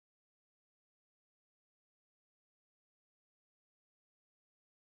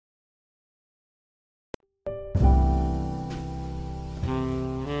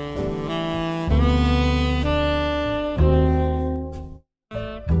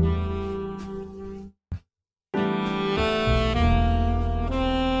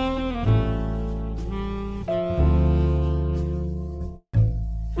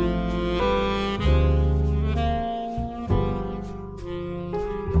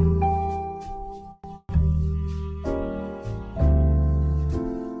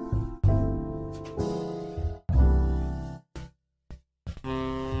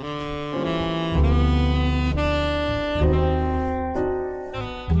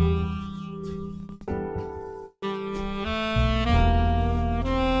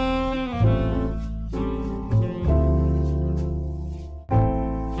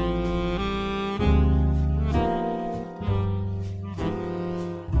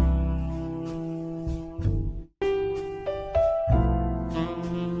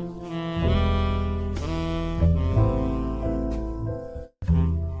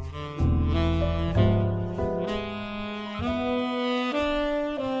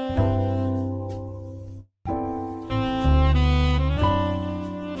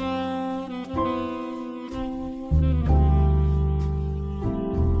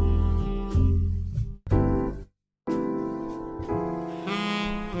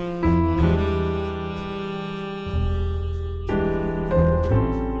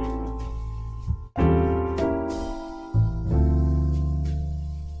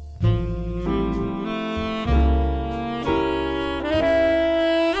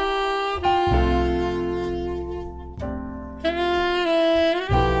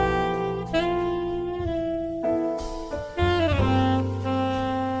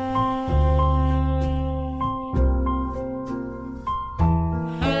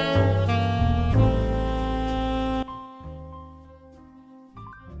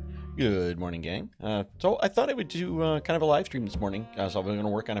Good morning, gang. So I thought I would do kind of a live stream this morning, so I was going to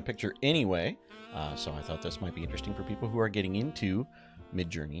work on a picture anyway. So I thought this might be interesting for people who are getting into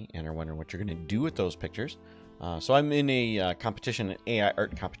MidJourney and are wondering what you're going to do with those pictures. So I'm in a competition, an AI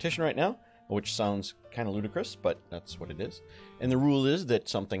art competition right now, which sounds kind of ludicrous, but that's what it is. And the rule is that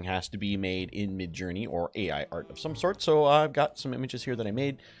something has to be made in MidJourney or AI art of some sort. So I've got some images here that I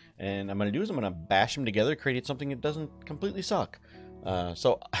made, and I'm going to do is I'm going to bash them together, create something that doesn't completely suck.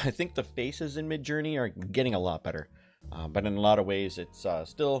 So I think the faces in MidJourney are getting a lot better, but in a lot of ways it's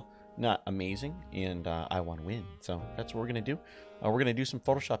still not amazing, and I want to win. So that's what we're going to do. We're going to do some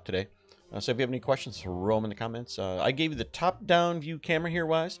Photoshop today. So if you have any questions, throw them in the comments. I gave you the top-down view camera here,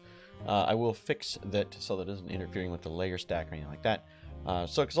 Wise. I will fix that so that it isn't interfering with the layer stack or anything like that.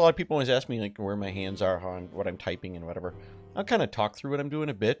 So because a lot of people always ask me like where my hands are, on what I'm typing and whatever. I'll kind of talk through what I'm doing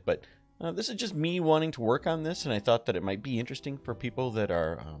a bit, but this is just me wanting to work on this, and I thought that it might be interesting for people that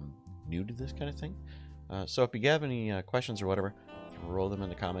are new to this kind of thing. So if you have any questions or whatever, throw them in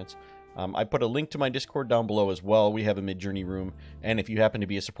the comments. I put a link to my Discord down below as well. We have a MidJourney room, and if you happen to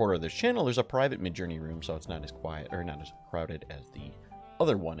be a supporter of this channel, there's a private MidJourney room, so it's not as quiet or not as crowded as the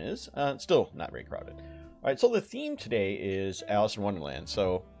other one is. Still not very crowded. All right, so the theme today is Alice in Wonderland.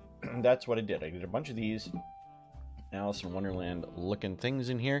 So that's what I did. I did a bunch of these Alice in Wonderland looking things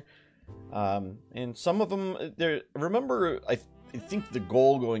in here. And some of them, remember, I think the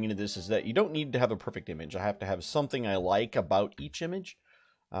goal going into this is that you don't need to have a perfect image. I have to have something I like about each image.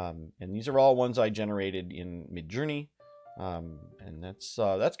 And these are all ones I generated in MidJourney. And that's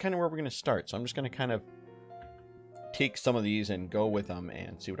kind of where we're going to start. So I'm just going to kind of take some of these and go with them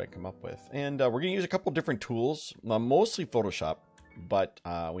and see what I come up with. And we're going to use a couple different tools, mostly Photoshop, but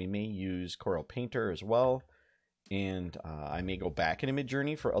we may use Corel Painter as well. And I may go back into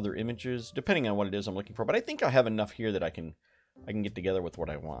MidJourney for other images, depending on what it is I'm looking for. But I think I have enough here that I can get together with what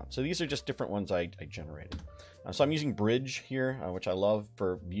I want. So these are just different ones I generated. So I'm using Bridge here, which I love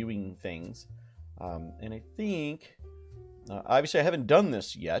for viewing things. And I think, obviously I haven't done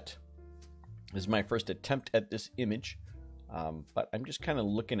this yet. This is my first attempt at this image. But I'm just kind of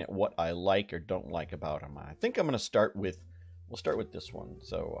looking at what I like or don't like about them. I think I'm going to start with, we'll start with this one.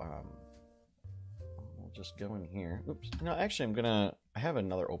 So, just go in here. Oops. No, actually, I have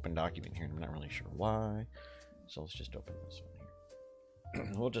another open document here, and I'm not really sure why. So let's just open this one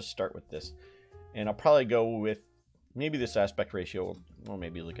here. We'll just start with this. And I'll probably go with maybe this aspect ratio. We'll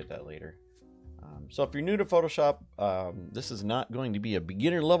maybe look at that later. So if you're new to Photoshop, this is not going to be a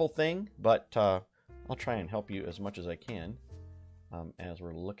beginner level thing, but I'll try and help you as much as I can as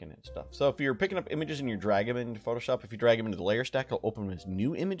we're looking at stuff. So if you're picking up images and you're dragging them into Photoshop, if you drag them into the layer stack, it'll open them as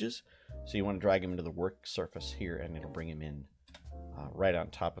new images. So you want to drag them into the work surface here, and it'll bring them in right on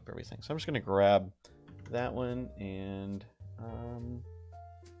top of everything. So I'm just going to grab that one, and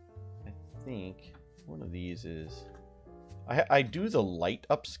I think one of these is... I do the light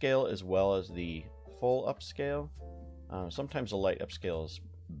upscale as well as the full upscale. Sometimes the light upscale is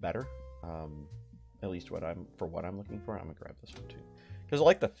better. At least for what I'm looking for. I'm gonna grab this one too, because I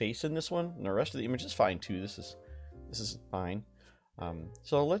like the face in this one, and the rest of the image is fine too. This is fine.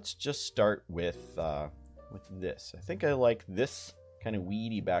 So let's just start with this. I think I like this kind of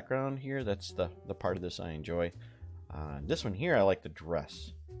weedy background here. That's the part of this I enjoy. This one here, I like the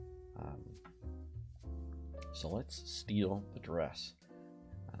dress. So let's steal the dress.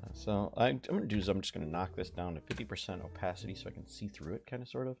 So I'm gonna do is I'm just gonna knock this down to 50% opacity so I can see through it, kind of,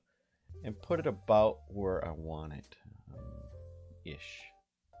 sort of. And put it about where I want it, ish.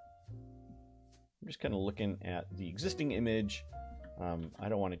 I'm just kind of looking at the existing image. I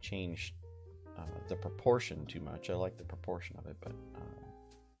don't want to change the proportion too much. I like the proportion of it, but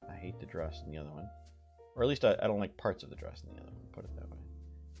I hate the dress in the other one. Or at least I don't like parts of the dress in the other one, put it that way.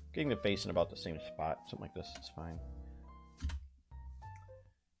 Getting the face in about the same spot, something like this is fine.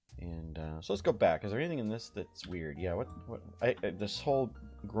 And so let's go back. Is there anything in this that's weird? Yeah, this whole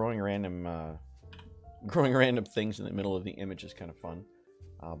growing random things in the middle of the image is kind of fun,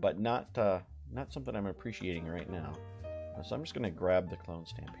 but not something I'm appreciating right now. So I'm just going to grab the clone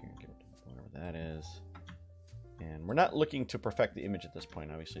stamp here and get whatever that is. And we're not looking to perfect the image at this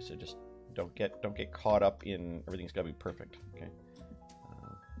point, obviously. So just don't get caught up in everything's got to be perfect. Okay,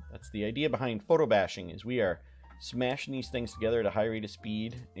 that's the idea behind photobashing. Is we are smashing these things together at a high rate of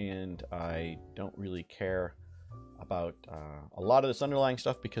speed, and I don't really care about a lot of this underlying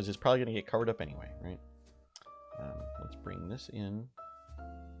stuff because it's probably going to get covered up anyway, right? Let's bring this in.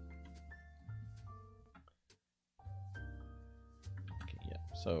 Okay, yeah.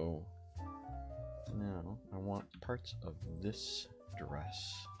 So now I want parts of this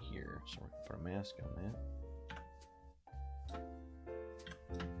dress here, so I can put a mask on that.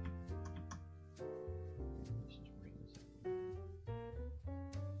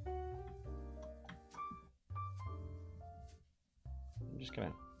 just kind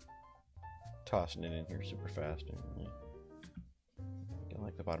of tossing it in here super fast. I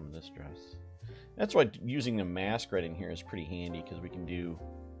like the bottom of this dress. That's why using the mask right in here is pretty handy, because we can do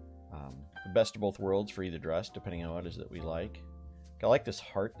the best of both worlds for either dress, depending on what it is that we like. I like this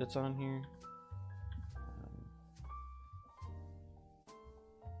heart that's on here.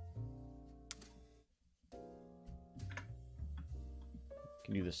 You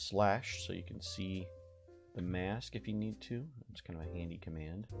can do the slash so you can see the mask if you need to. It's kind of a handy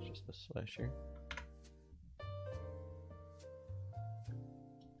command. It's just the slash here.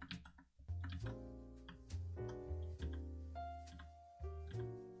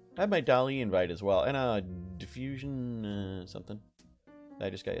 I have my Dali invite as well, and a diffusion something that I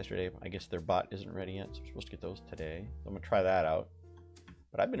just got yesterday. I guess their bot isn't ready yet, so I'm supposed to get those today. So I'm gonna try that out.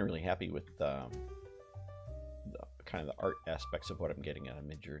 But I've been really happy with the kind of the art aspects of what I'm getting out of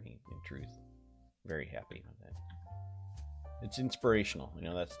MidJourney. In truth, very happy with that. It's inspirational. You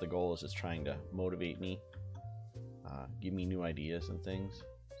know, that's the goal. Is it's trying to motivate me, give me new ideas and things.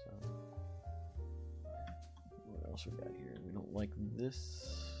 So, what else we got here? We don't like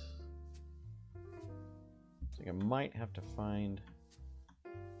this. I think I might have to find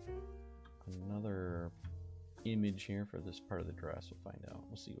another image here for this part of the dress. We'll find out.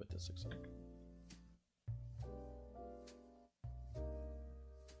 We'll see what this looks like.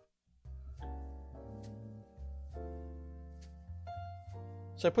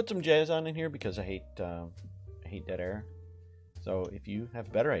 So I put some jazz on in here because I hate dead air. So if you have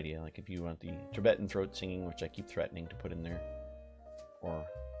a better idea, like if you want the Tibetan throat singing, which I keep threatening to put in there, or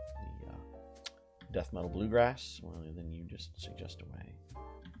the death metal bluegrass, well, then you just suggest away.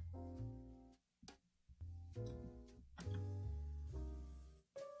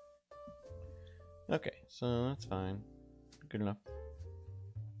 Okay, so that's fine. Good enough.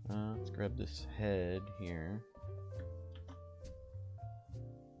 Let's grab this head here.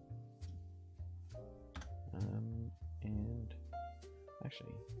 And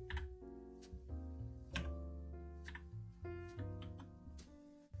actually,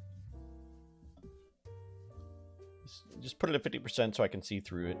 just put it at 50% so I can see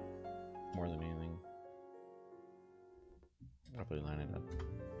through it more than anything. Hopefully line it up.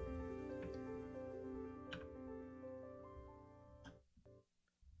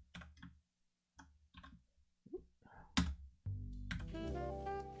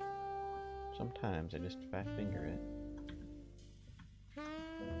 Sometimes I just fat finger it.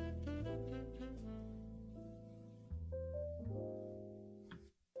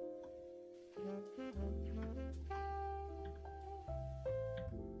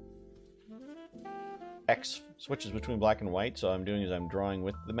 X switches between black and white, so I'm doing is I'm drawing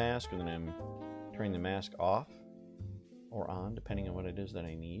with the mask and then I'm turning the mask off or on depending on what it is that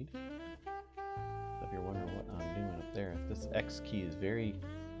I need. So if you're wondering what I'm doing up there, this X key is very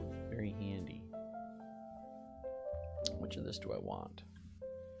handy. Which of this do I want?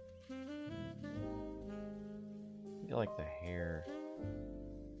 I feel like the hair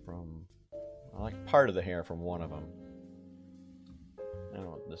from... I like part of the hair from one of them. I don't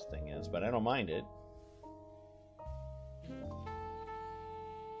know what this thing is, but I don't mind it.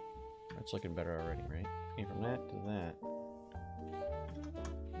 It's looking better already, right? Okay, from that to that.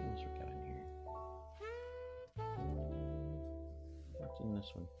 What else we got in here? What's in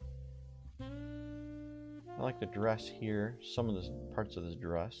this one? I like the dress here. Some of the parts of this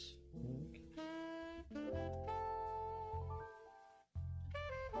dress.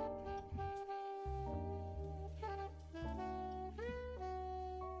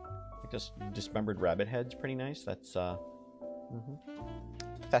 Like this dismembered rabbit head's pretty nice. That's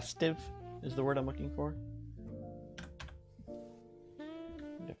festive is the word I'm looking for.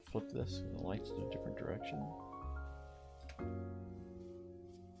 I'm gonna flip this and the lights in a different direction.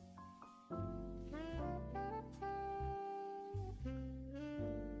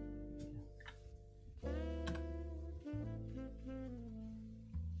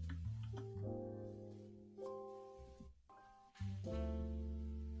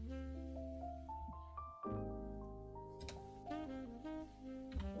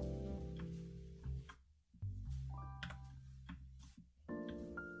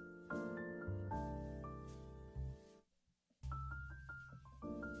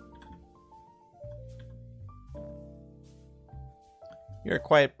 You're a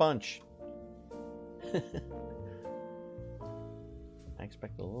quiet bunch. I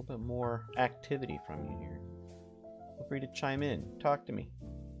expect a little bit more activity from you here. Feel free to chime in. Talk to me.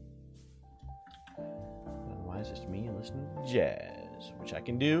 Otherwise, it's me listening to jazz, which I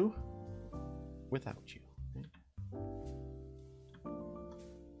can do without you.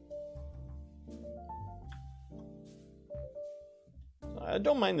 So I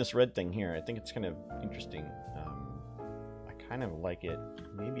don't mind this red thing here. I think it's kind of interesting. I kind of like it.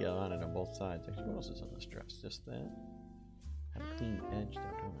 Maybe I want it on both sides. Actually, what else is on this dress? Just that. Have a clean edge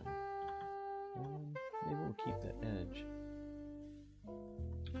though, don't I? Maybe we'll keep that edge.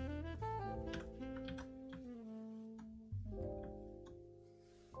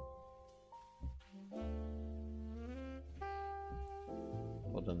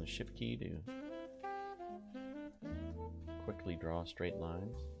 Hold down the shift key to quickly draw straight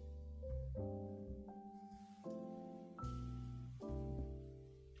lines.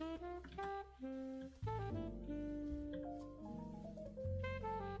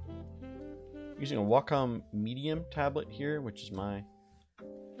 Using a Wacom medium tablet here, which is my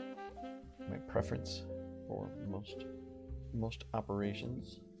preference for most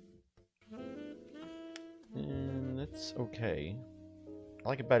operations, and that's okay. I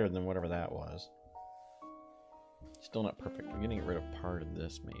like it better than whatever that was. Still not perfect. We're gonna get rid of part of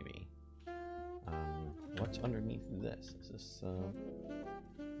this, maybe. What's underneath this? Is this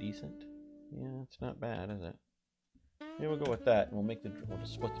decent? Yeah, it's not bad, is it? Maybe we'll go with that, and we'll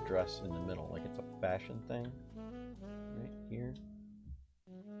just split the dress in the middle, like it's a fashion thing, right here.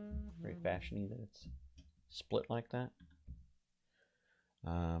 Very fashiony that it's split like that.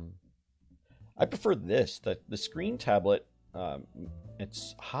 I prefer this. The screen tablet.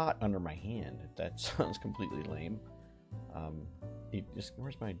 It's hot under my hand. That sounds completely lame.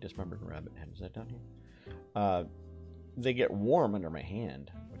 Where's my dismembered rabbit head? Is that down here? They get warm under my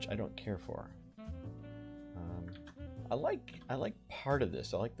hand, which I don't care for. I like part of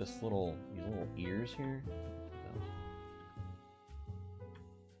this. I like these little ears here.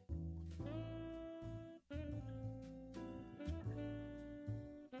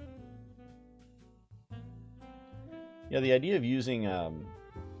 Yeah, the idea of using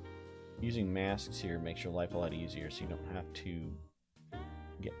masks here makes your life a lot easier, so you don't have to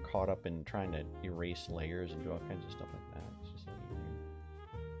get caught up in trying to erase layers and do all kinds of stuff like that. It's just a lot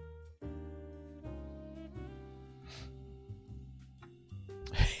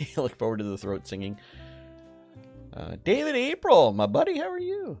easier. Look forward to the throat singing. David April, my buddy, how are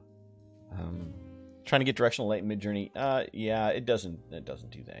you? Trying to get directional light in MidJourney. Yeah, it doesn't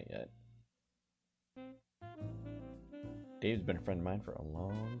do that yet. Dave's been a friend of mine for a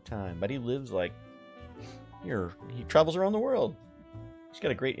long time, but he lives like here. He travels around the world. He's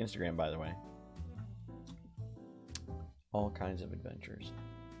got a great Instagram, by the way. All kinds of adventures.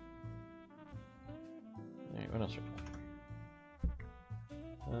 All right, what else are we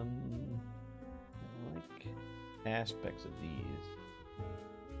like aspects of these.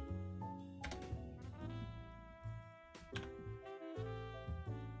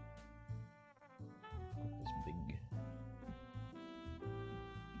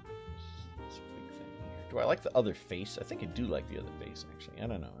 Do I like the other face? I think I do like the other face, actually. I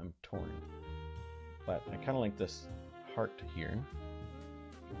don't know. I'm torn. But I kind of like this heart here.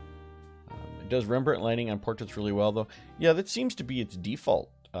 It does Rembrandt lighting on portraits really well, though. Yeah, that seems to be its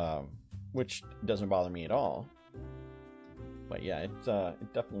default, which doesn't bother me at all. But yeah, it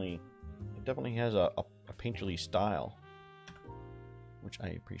definitely has a painterly style, which I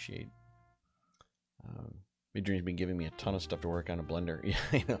appreciate. MidJourney's been giving me a ton of stuff to work on a Blender. Yeah,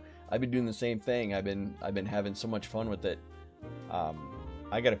 you know, I've been doing the same thing. I've been having so much fun with it.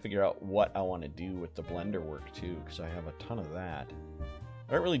 I got to figure out what I want to do with the Blender work too, because I have a ton of that.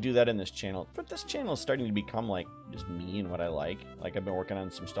 I don't really do that in this channel, but this channel is starting to become like just me and what I like. Like I've been working on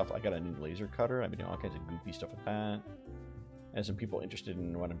some stuff. I got a new laser cutter. I've been doing all kinds of goofy stuff with that. I have some people interested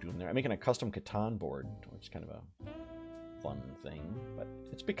in what I'm doing there. I'm making a custom Catan board, which is kind of a fun thing, but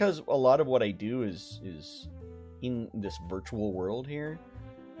it's because a lot of what I do is in this virtual world here.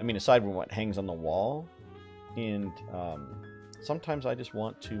 I mean, aside from what hangs on the wall, and sometimes I just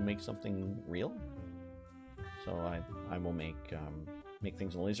want to make something real. So I will make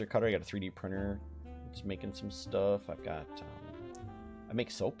things in a laser cutter. I got a 3D printer. It's making some stuff. I've got I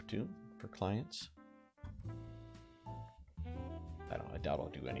make soap too for clients. I doubt I'll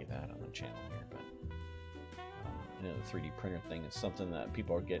do any of that on the channel here, but you know, the 3D printer thing is something that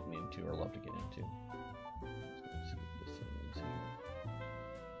people are getting into or love to get into. Let's see what this is here.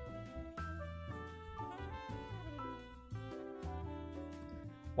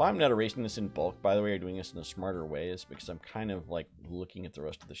 Why I'm not erasing this in bulk, by the way, or doing this in a smarter way, is because I'm kind of like looking at the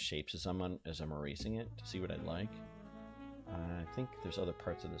rest of the shapes as I'm erasing it to see what I'd like. I think there's other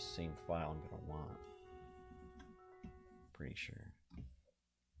parts of the same file I'm gonna want. Pretty sure.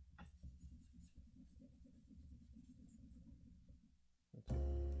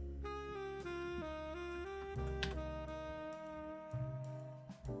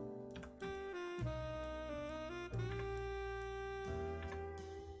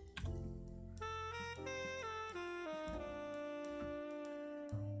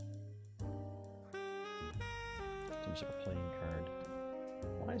 seems like a playing card.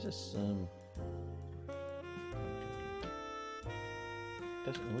 Why is this,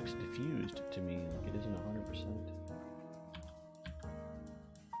 it looks diffused to me, like it isn't 100%.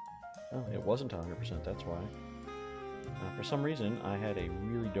 Oh, it wasn't 100%, that's why. For some reason, I had a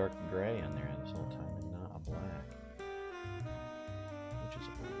really dark gray on there this whole time and not a black. Which is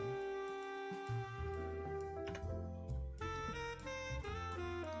a problem.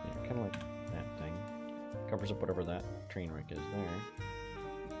 Yeah, kind of like that thing. Covers up whatever that train wreck is there.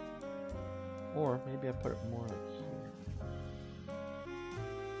 Or maybe I put it more up here.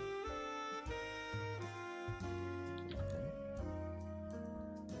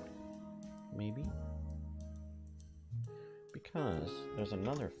 Maybe. Because there's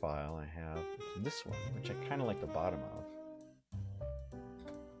another file I have, it's this one, which I kind of like the bottom of.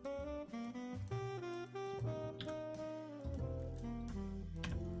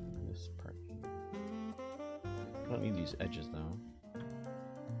 This part here. I don't need these edges though.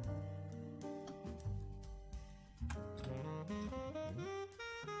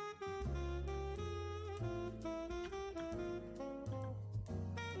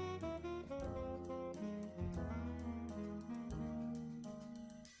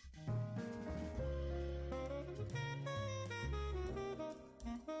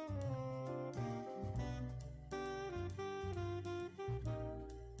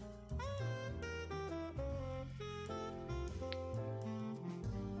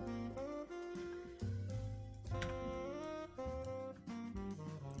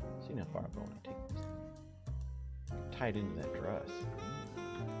 See how far I'm going to take this thing. Tie it into that dress.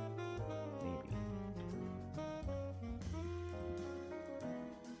 Maybe.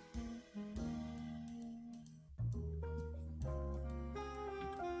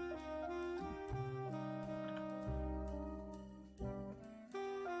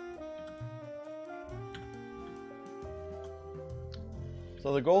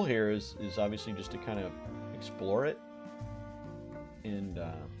 So the goal here is obviously just to kind of explore it and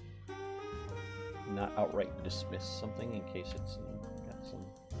not outright dismiss something in case it's got some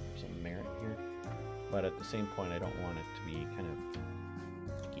merit here, but at the same point I don't want it to be kind of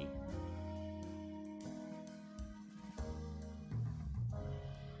icky.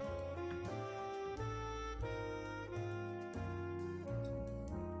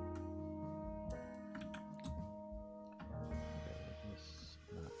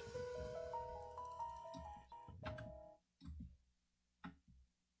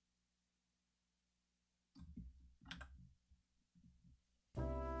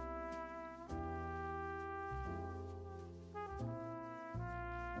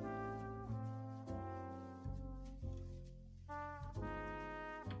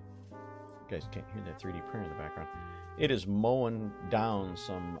 You guys can't hear that 3D printer in the background. It is mowing down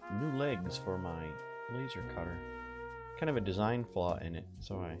some new legs for my laser cutter. Kind of a design flaw in it,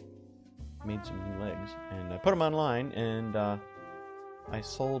 so I made some new legs and I put them online, and I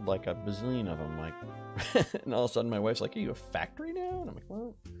sold like a bazillion of them. Like, and all of a sudden my wife's like, "Are you a factory now?" And I'm like,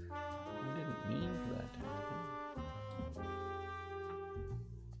 "Well, I didn't mean for that to happen."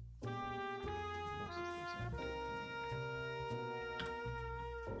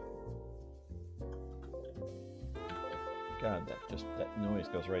 God, that noise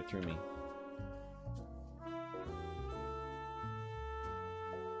goes right through me. What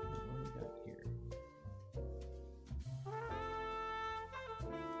do we got here?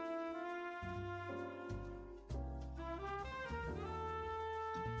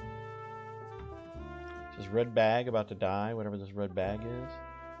 It says red bag about to die, whatever this red bag is.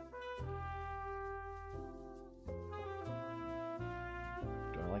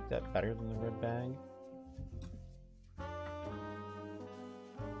 Do I like that better than the red bag?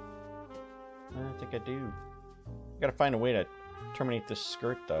 I think I do. Gotta find a way to terminate this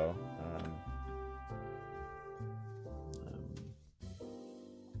skirt, though.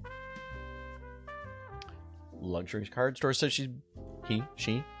 Luxury card store says she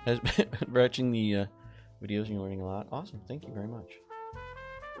has been watching the videos and you're learning a lot. Awesome, thank you very much.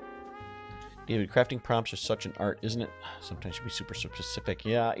 David, crafting prompts are such an art, isn't it? Sometimes you should be super specific.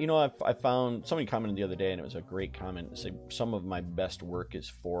 Yeah, you know, I found somebody commented the other day, and it was a great comment. It said some of my best work is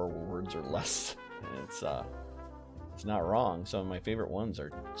 4 words or less. And it's not wrong. Some of my favorite ones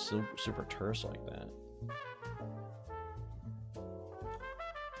are super terse like that.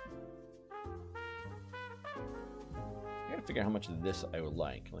 I gotta figure out how much of this I would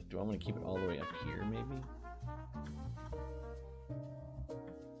like. Like, do I want to keep it all the way up here, maybe?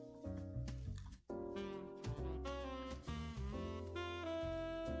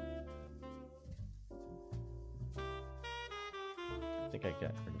 I think I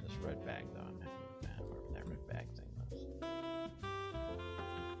got rid of this red bag, though. I'm happy with that. Or that red bag thing, though.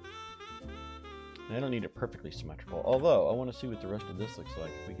 I don't need it perfectly symmetrical, although I want to see what the rest of this looks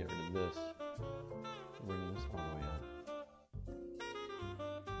like if we get rid of this. Bring this all the way up.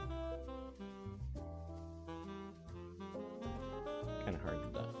 Kind of hard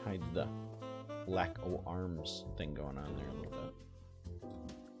to hide the black arms thing going on there a little bit.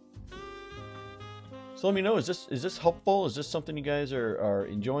 So let me know, is this helpful? Is this something you guys are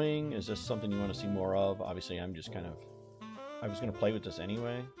enjoying? Is this something you want to see more of? Obviously, I'm just kind of, I was going to play with this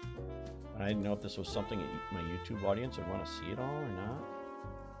anyway. And I didn't know if this was something that my YouTube audience would want to see it all or not.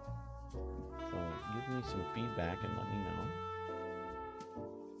 So give me some feedback and let me know.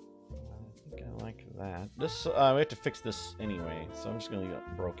 I think I like that. This, we have to fix this anyway, so I'm just going to leave it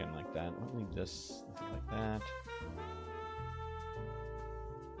broken like that. I'll leave this like that.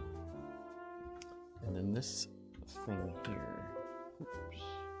 And then this thing here. Oops.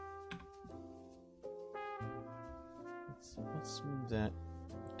 Let's move that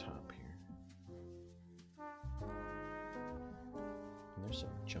top here. And there's some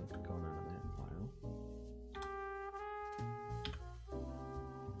junk going on in that file.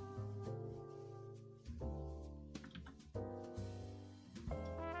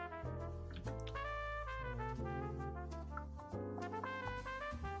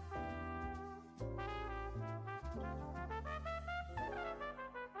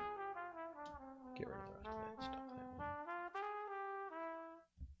 Get rid of the rest of that stuff that way.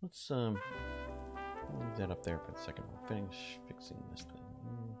 Let's leave that up there for the second. We'll finish fixing this thing.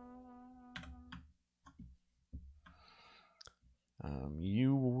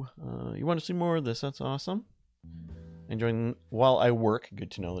 You want to see more of this? That's awesome. Enjoying while I work.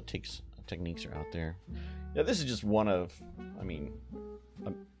 Good to know that techniques are out there. Yeah, this is just one of, I mean,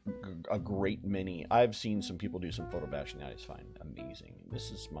 a great many. I've seen some people do some photo bashing that I just find amazing.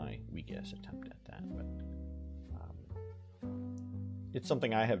 This is my weak-ass attempt at that, but it's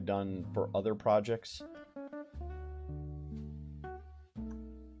something I have done for other projects.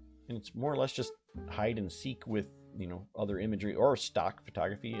 And it's more or less just hide and seek with, you know, other imagery or stock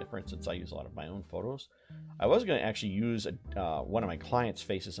photography. For instance, I use a lot of my own photos. I was going to actually use one of my clients'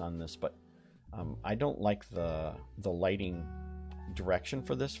 faces on this, but I don't like the lighting direction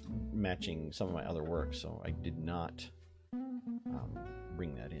for this matching some of my other work, so I did not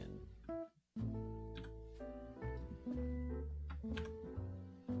bring that in.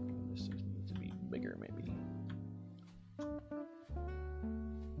 This needs to be bigger, maybe.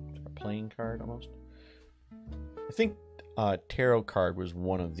 Like a playing card almost. I think tarot card was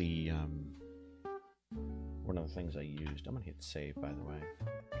one of the things I used. I'm gonna hit save, by the way,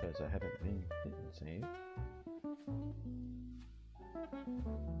 because I haven't been hitting save.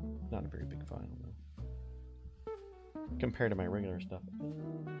 Not a very big file though, compared to my regular stuff.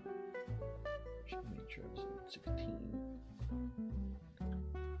 Should make sure it's 16.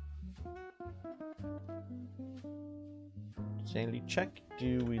 Sanity check.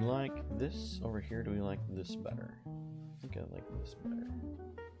 Do we like this over here? Do we like this better? I think I like this better.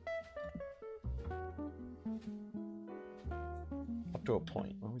 Up to a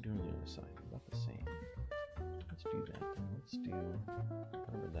point. What are we doing on the other side? About the same. Let's do that. Let's do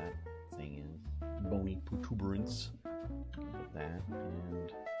whatever that thing is. Bony protuberance. Get that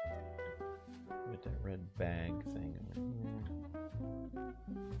and get that red bag thing over here.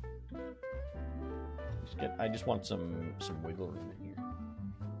 I just want some wiggle room in here.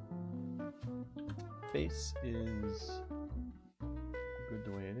 Face is good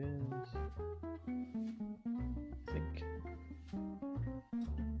the way it is. I think.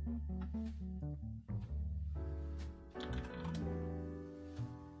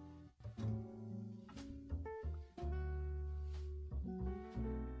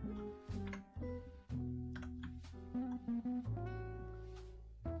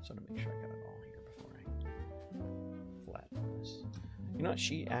 So to make sure I got it all here before I flatten this. You know what?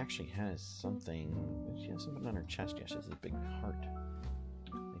 She actually has something. She has something on her chest. Yes, she has a big heart.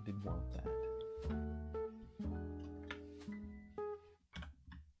 I did want that.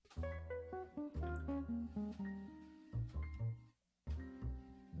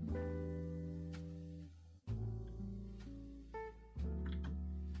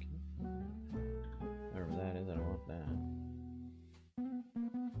 Whatever that is, I don't want that.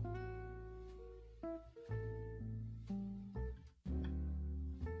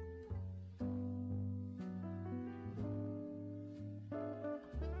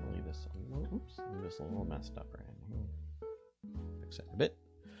 Oops, this a little messed up right here. Fix that a bit.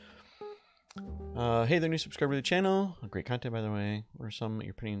 Hey there, new subscriber to the channel. Great content, by the way. What are some of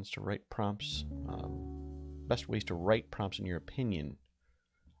your opinions to write prompts? Best ways to write prompts in your opinion?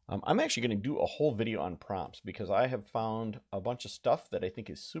 I'm actually going to do a whole video on prompts because I have found a bunch of stuff that I think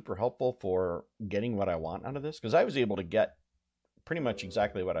is super helpful for getting what I want out of this, because I was able to get pretty much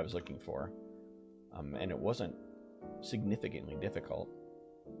exactly what I was looking for, and it wasn't significantly difficult.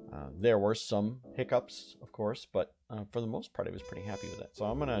 There were some hiccups, of course, but for the most part I was pretty happy with it. So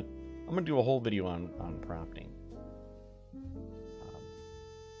I'm gonna do a whole video on prompting.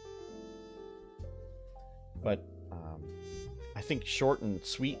 But I think short and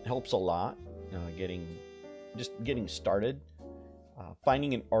sweet helps a lot. Getting started.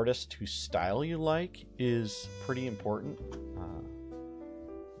 Finding an artist whose style you like is pretty important.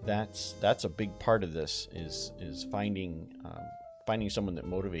 That's a big part of this. Is finding someone that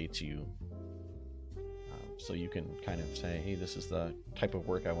motivates you, so you can kind of say, hey, this is the type of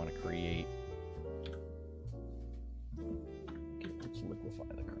work I want to create. Okay, let's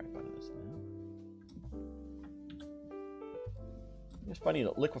liquefy the crap out of this now. It's funny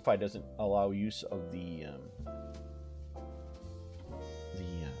that liquefy doesn't allow use of the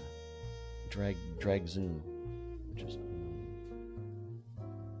drag zoom, which is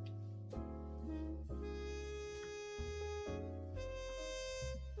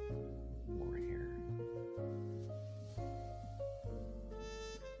more here.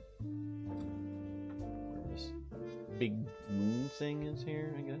 Where this big moon thing is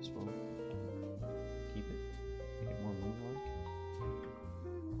here, I guess we'll keep it, make it more moon-like.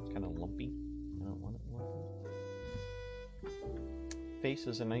 It's kind of lumpy. I don't want it lumpy. Face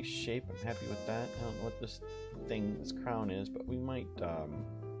is a nice shape. I'm happy with that. I don't know what this crown is, but we might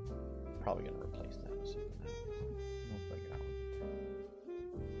probably gonna replace that with something else. I don't know if I got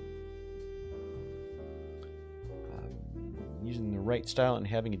one. Using the right style and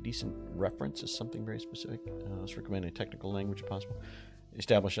having a decent reference is something very specific. Let's recommend a technical language if possible.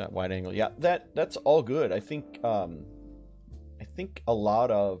 Establish that wide angle. Yeah, that's all good. I think a lot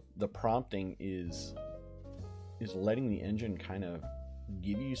of the prompting is letting the engine kind of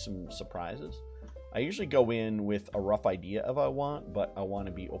give you some surprises. I usually go in with a rough idea of what I want, but I want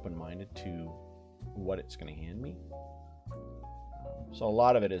to be open-minded to what it's going to hand me. So a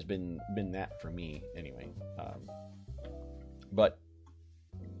lot of it has been that for me anyway. But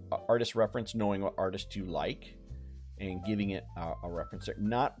artist reference, knowing what artist you like and giving it a reference there.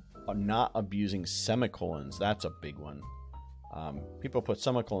 Not abusing semicolons. That's a big one. People put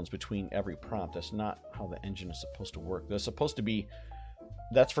semicolons between every prompt. That's not how the engine is supposed to work. They're supposed to be,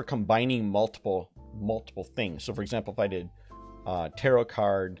 that's for combining multiple things. So for example, if I did tarot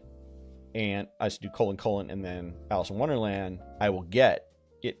card and I just do colon and then Alice in Wonderland, I will get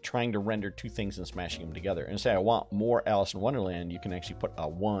it trying to render two things and smashing them together. And say I want more Alice in Wonderland, you can actually put a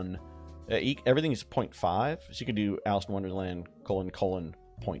 1. Everything is 0.5, so you could do Alice in Wonderland colon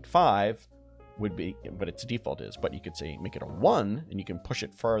 0.5 would be, but its default is. But you could say make it a 1, and you can push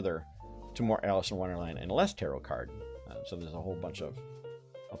it further to more Alice in Wonderland and less tarot card. So there's a whole bunch of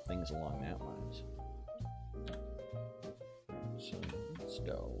things along that lines. So let's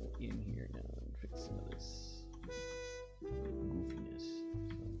go in here now and fix some of this goofiness.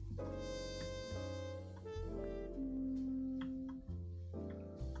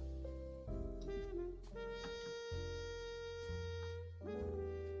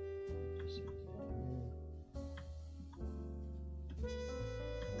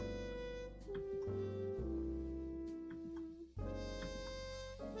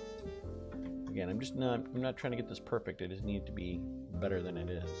 Again, I'm not trying to get this perfect. I just need it to be better than it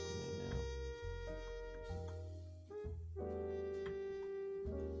is right now.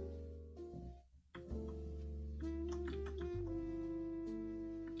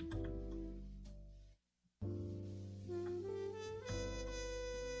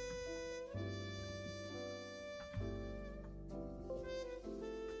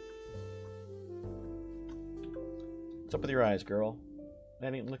 What's up with your eyes, girl?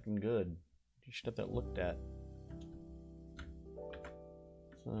 That ain't looking good. You should have that looked at.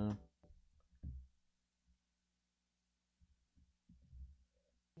 So.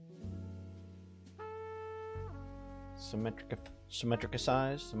 Symmetrica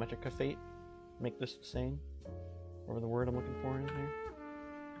size, symmetrica fate. Make this the same. Whatever the word I'm looking for in here.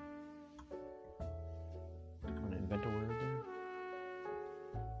 I'm gonna invent a word there.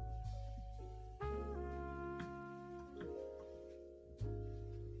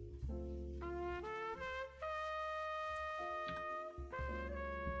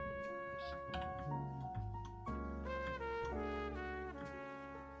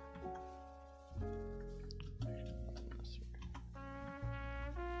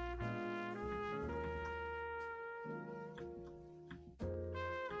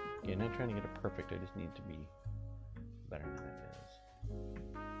 Again, not trying to get it perfect, I just need it to be better than it is.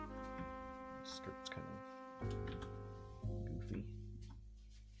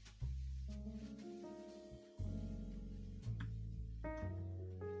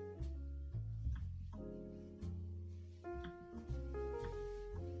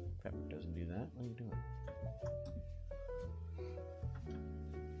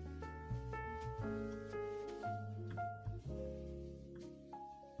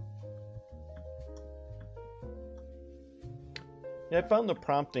 Yeah, I found the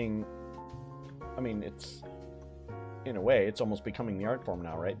prompting, I mean, it's, in a way, it's almost becoming the art form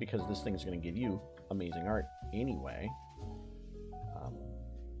now, right? Because this thing's going to give you amazing art anyway.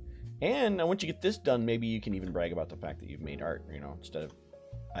 And once you get this done, maybe you can even brag about the fact that you've made art, you know, instead of,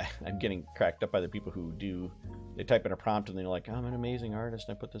 I'm getting cracked up by the people who do, they type in a prompt and they're like, I'm an amazing artist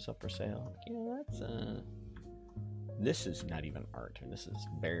and I put this up for sale. I'm like, yeah, that's, this is not even art, and this is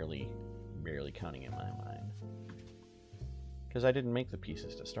barely counting in my mind. Because I didn't make the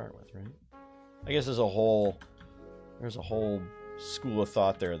pieces to start with, right? I guess there's a whole school of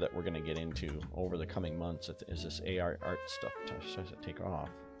thought there that we're going to get into over the coming months as this AR art stuff starts to take off.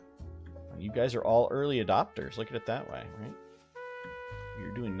 You guys are all early adopters. Look at it that way, right? What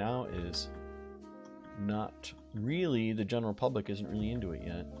you're doing now is not really, the general public isn't really into it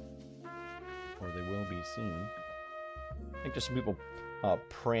yet. Or they will be soon. I think just some people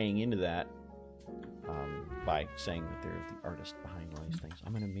praying into that by saying that they're the artist behind all these things.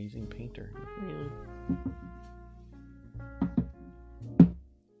 I'm an amazing painter. Really?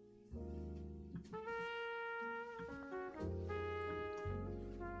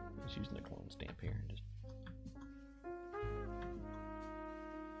 Just using the clone stamp here. Just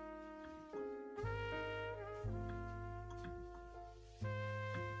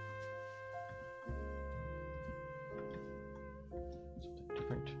something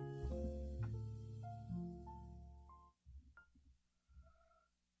different.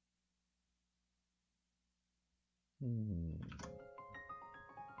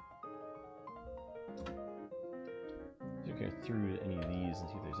 Go through any of these and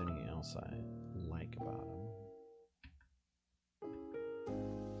see if there's anything else I like about them.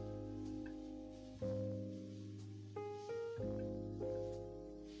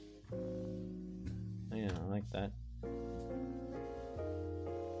 Yeah, I like that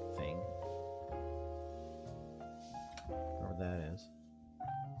thing. Whatever that is.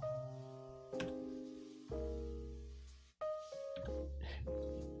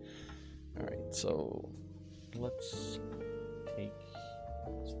 Alright, so let's take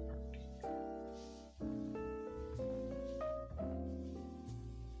this part here.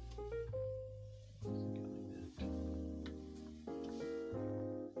 Something like that.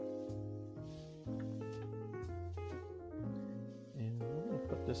 And I'm going to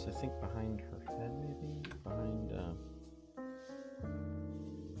put this, I think, behind her head, maybe? Behind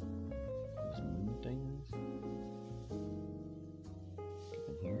these moon things.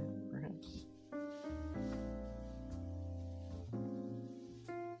 In here, perhaps?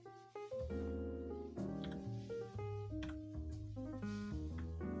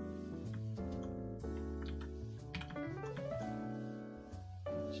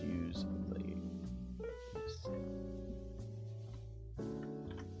 Use this.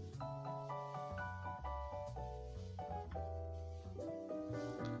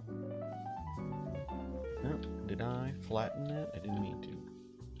 Oh, did I flatten that? I didn't mean to.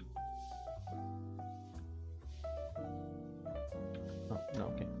 Oh, no,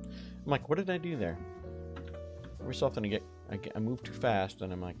 okay. I'm like, what did I do there? Every so often I moved too fast,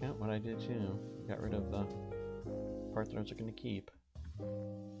 and I'm like, oh, what I did too. Got rid of the part that I was looking to keep.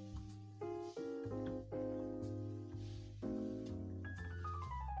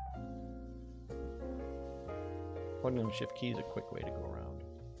 Holding the shift key is a quick way to go around.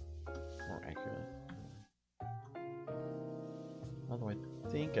 More accurate. Although I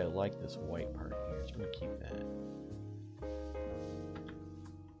think I like this white part here, so I'm going to keep that.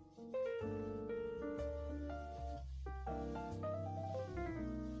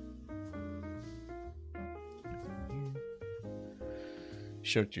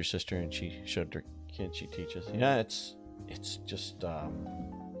 Showed it to your sister and she showed her kid she teaches. Yeah, it's just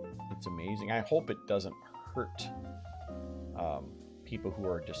it's amazing. I hope it doesn't hurt people who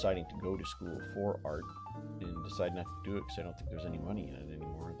are deciding to go to school for art and decide not to do it because I don't think there's any money in it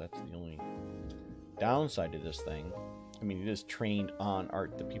anymore. That's the only downside to this thing. I mean, it is trained on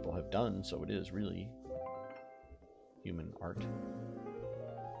art that people have done, so it is really human art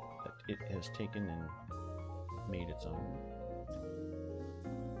that it has taken and made its own.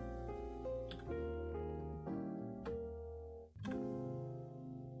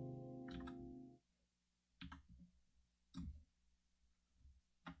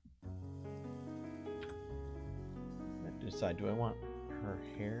 Decide, do I want her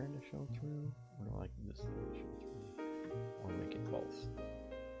hair to show through, or do I like this thing to show through, or make it both?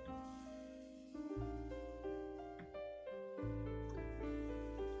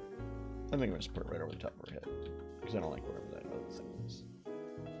 I think I'm just put it right over the top of her head, because I don't like whatever that other thing is.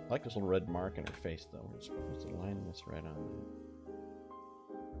 I like this little red mark in her face, though. We're supposed to line this right on.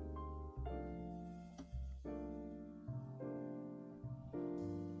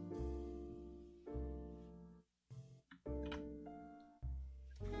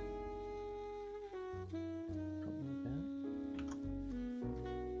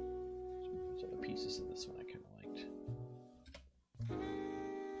 pieces of this one I kind of liked.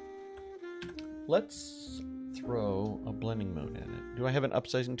 Let's throw a blending mode at it. Do I have an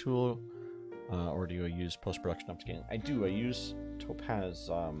upsizing tool, or do I use post-production upscaling? I do. I use Topaz.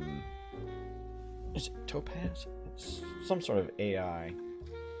 Is it Topaz? It's some sort of AI.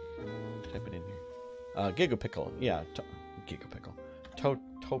 Type it in here. Gigapickle. Yeah, Gigapickle.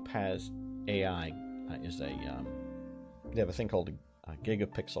 Topaz AI is a. They have a thing called a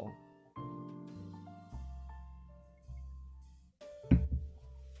Gigapixel.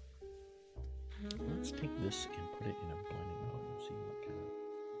 Let's take this and put it in a blending mode and see what kind of...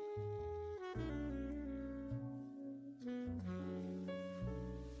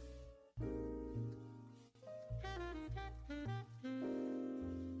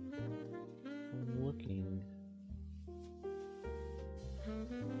 I'm looking. I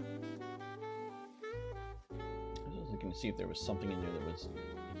was looking to see if there was something in there that was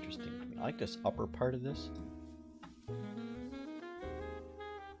interesting to me. I like this upper part of this.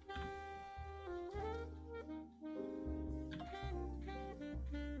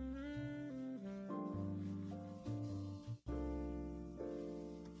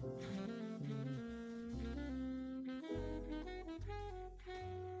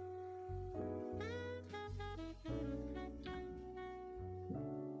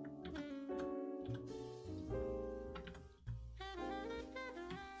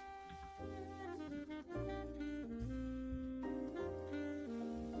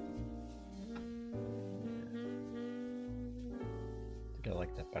 I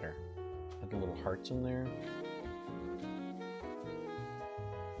like that better. Add the little hearts in there.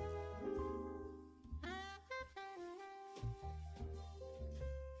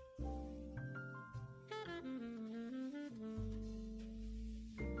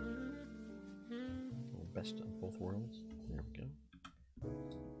 Best of both worlds. There we go.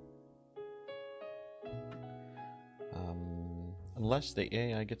 Unless the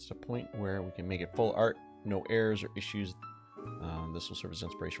AI gets to a point where we can make it full art, no errors or issues, this will serve as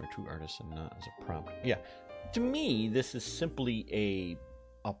inspiration for true artists and not as a prompt. Yeah, to me, this is simply a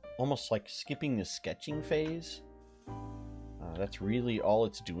almost like skipping the sketching phase. That's really all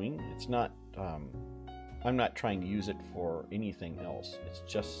it's doing. It's not. I'm not trying to use it for anything else. It's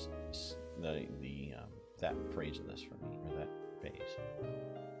just that phrase in this for me, or that phase.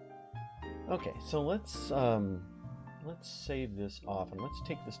 Okay, so let's save this off and let's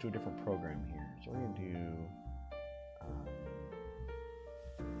take this to a different program here. So we're gonna do.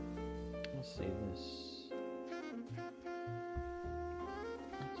 Let's save this.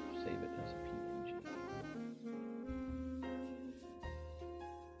 Let's save it as a PNG.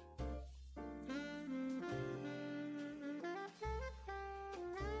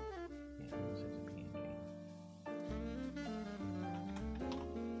 Yeah, this is a PNG.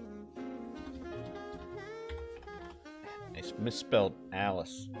 I misspelled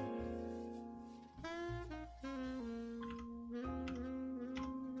Alice.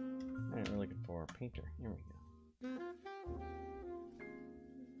 We're looking for a painter. Here we go.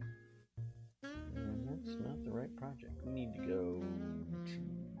 And that's not the right project. We need to go to...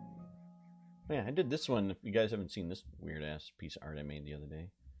 Oh yeah, I did this one. If you guys haven't seen this weird ass piece of art I made the other day.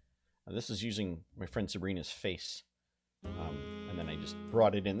 This is using my friend Sabrina's face. And then I just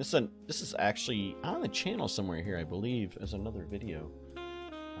brought it in. This is actually on the channel somewhere here, I believe, as another video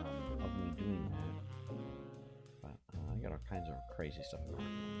of me doing that. But I got all kinds of crazy stuff going on.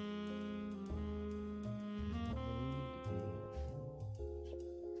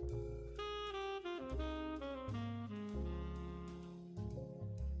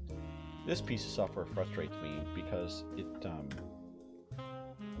 This piece of software frustrates me because it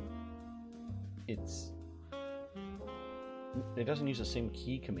doesn't use the same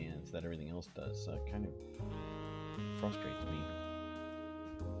key commands that everything else does, so it kind of frustrates me.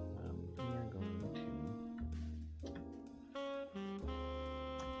 We are going to...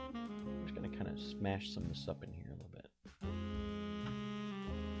 I'm just going to kind of smash some of this up in here a little bit.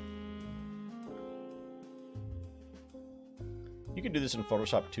 You can do this in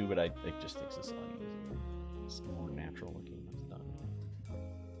Photoshop too, but it just makes this a lot easier. It's more natural looking when it's done.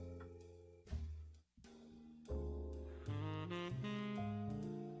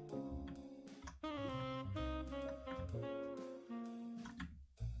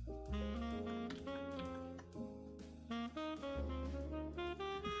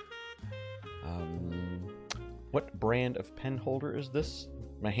 What brand of pen holder is this?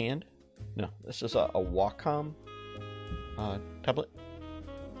 My hand? No, this is a Wacom tablet.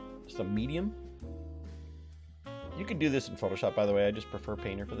 It's a medium. You could do this in Photoshop, by the way. I just prefer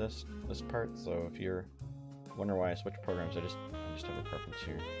Painter for this part. So if you're wondering why I switch programs, I just have a preference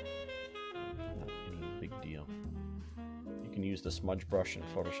here. use the smudge brush in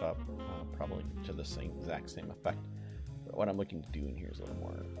Photoshop, probably to the exact same effect. But what I'm looking to do in here is a little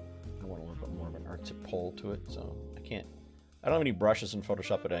more, I want a little bit more of an artsy pull to it, so I don't have any brushes in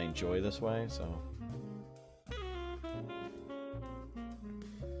Photoshop, but I enjoy this way, so.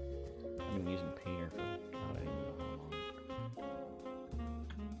 I've been using Painter for, I don't even know how long.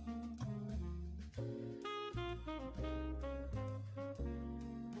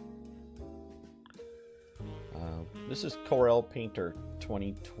 This is Corel Painter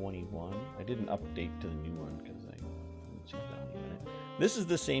 2021. I did an update to the new one because I didn't see that in a minute. This is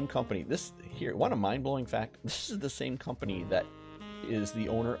the same company. Want a mind-blowing fact? This is the same company that is the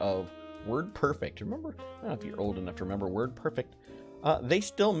owner of WordPerfect. Remember? I don't know if you're old enough to remember WordPerfect. They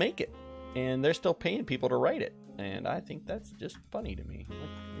still make it, and they're still paying people to write it. And I think that's just funny to me. Like,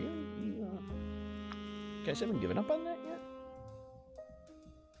 really? You guys haven't given up on that yet?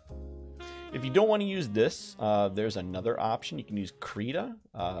 If you don't want to use this, there's another option. You can use Krita.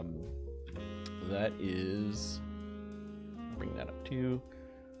 That is, I'll bring that up too.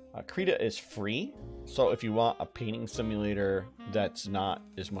 Krita is free, so if you want a painting simulator that's not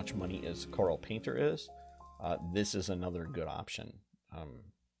as much money as Corel Painter is, this is another good option.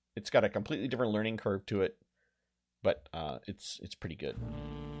 It's got a completely different learning curve to it, but it's pretty good.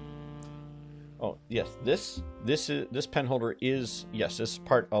 Oh yes, this pen holder is, yes, this is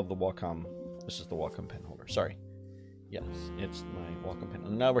part of the Wacom. This is the Wacom pen holder. Sorry. Yes, it's my Wacom pen.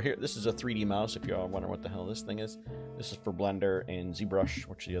 And now we're here. This is a 3D mouse. If you all wonder what the hell this thing is, this is for Blender and ZBrush,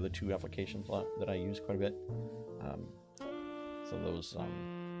 which are the other two applications that I use quite a bit. So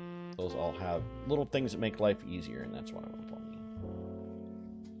those all have little things that make life easier, and that's one of them for me.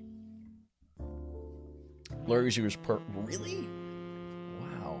 Blurry's yours really?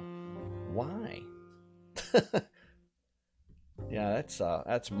 Wow. Why? Yeah,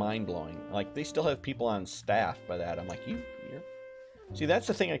 that's mind-blowing. Like, they still have people on staff by that. I'm like, you're... See, that's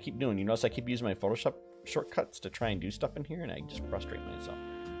the thing I keep doing. You notice I keep using my Photoshop shortcuts to try and do stuff in here, and I just frustrate myself.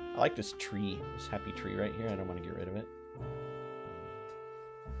 I like this tree, this happy tree right here. I don't want to get rid of it.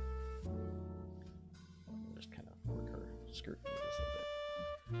 I'll just kind of work her skirt this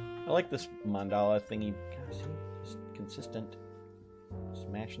a little bit. I like this mandala thingy. God, see, just consistent.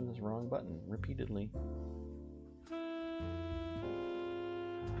 Smashing this wrong button repeatedly.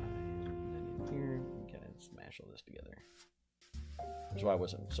 Here, we gotta smash all this together. That's why I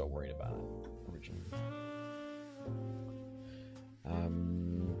wasn't so worried about it originally.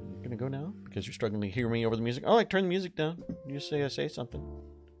 I'm gonna go now because you're struggling to hear me over the music. Oh, I turned the music down. You say I say something.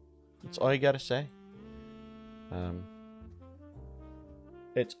 That's all you gotta say.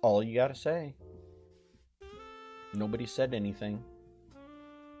 It's all you gotta say. Nobody said anything.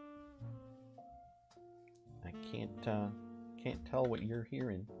 I can't tell what you're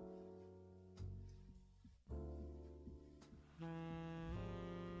hearing.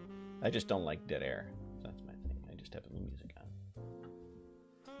 I just don't like dead air. That's my thing. I just have the music on.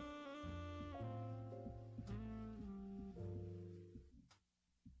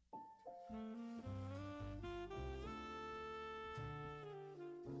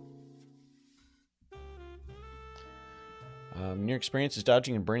 Your experience is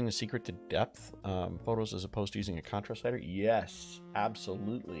dodging and burning the secret to depth photos as opposed to using a contrast slider? Yes,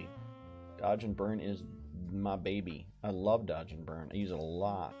 absolutely. Dodge and burn is my baby. I love dodge and burn. I use it a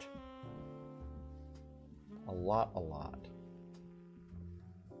lot. A lot.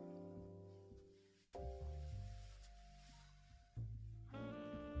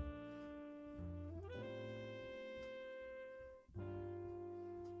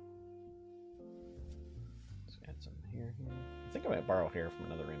 Let's add some hair here. I think I might borrow hair from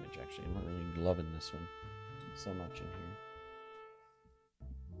another image, actually. I'm not really loving this one so much in here.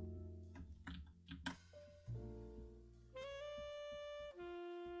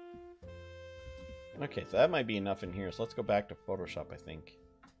 Okay, so that might be enough in here. So let's go back to Photoshop, I think.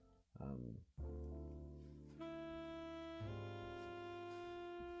 Talk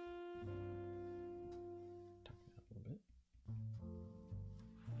about a little bit.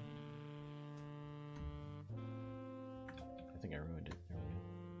 I think I ruined it. There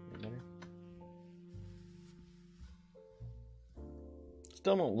we go. Better?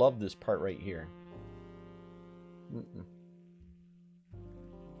 Still don't love this part right here.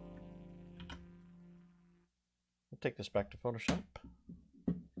 Take this back to Photoshop.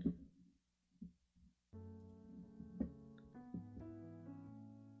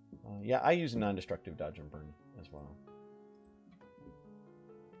 Yeah, I use non-destructive dodge and burn as well.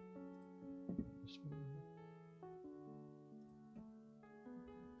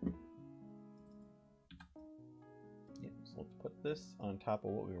 Yeah, so let's put this on top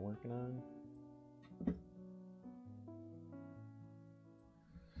of what we were working on.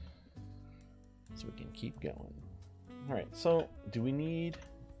 so we can keep going. All right, so do we need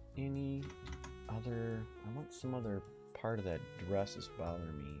any other? I want some other part of that dress is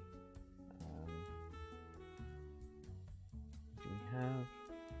bothering me. Do we have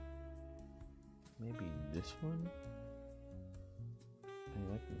maybe this one?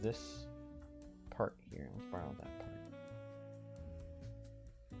 I like this part here. Let's borrow that part.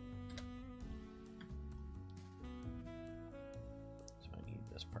 So I need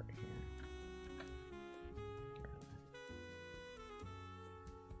this part here.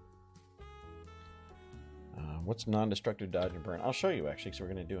 What's non-destructive dodge and burn? I'll show you actually, so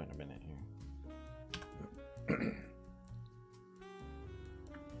we're going to do it in a minute here.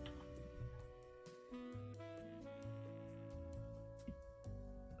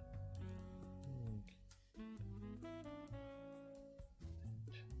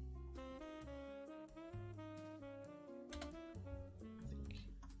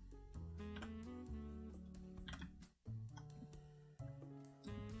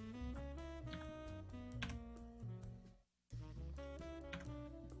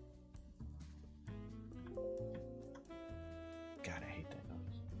 God, I hate that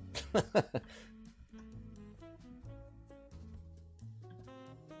noise.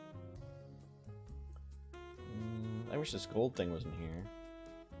 I wish this gold thing wasn't here.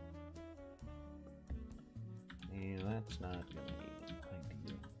 Yeah, that's not gonna be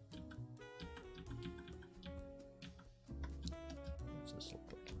ideal. What's this look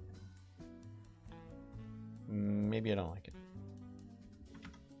like? Maybe I don't like it.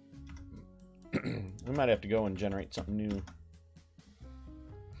 I might have to go and generate something new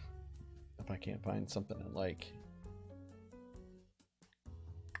if I can't find something I like.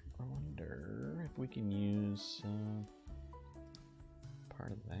 I wonder if we can use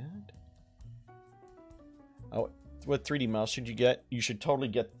part of that. Oh, what 3D mouse should you get? You should totally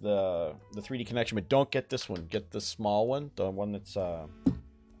get the 3D connection, but don't get this one. Get the small one, the one that's the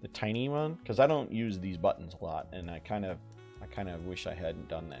tiny one, because I don't use these buttons a lot, and I kind of wish I hadn't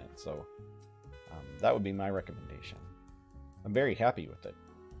done that. So that would be my recommendation. I'm very happy with it.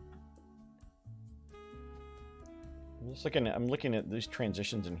 I'm looking at these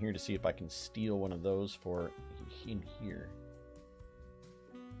transitions in here to see if I can steal one of those for in here.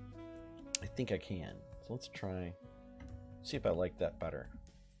 I think I can. So let's try, see if I like that better.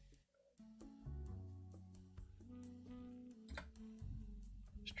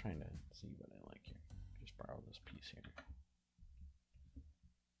 Just trying to see what I like here. Just borrow this piece here.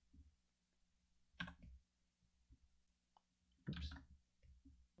 Oops.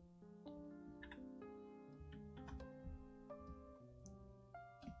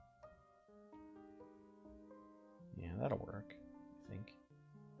 Yeah, that'll work, I think.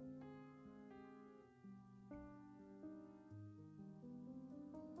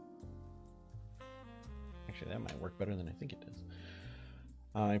 Actually, that might work better than I think it does.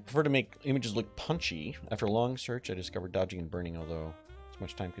 I prefer to make images look punchy. After a long search, I discovered dodging and burning, although it's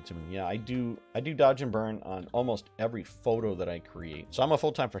much time consuming. Yeah, I do dodge and burn on almost every photo that I create. So I'm a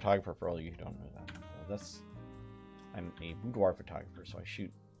full-time photographer for all you who don't know that. So I'm a boudoir photographer, so I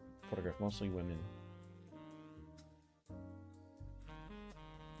photograph mostly women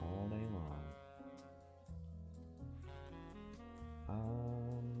all day long.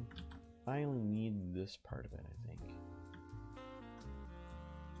 I only need this part of it, I think.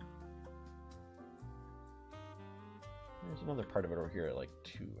 There's another part of it over here I like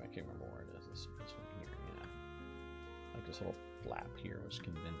too. I can't remember where it is. This one here, yeah. Like this little flap here was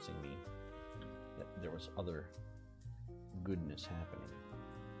convincing me that there was other goodness happening.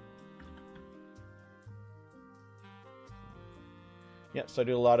 Yeah, so I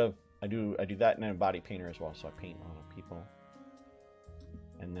do a lot of I do that, and I'm a body painter as well, so I paint a lot of people.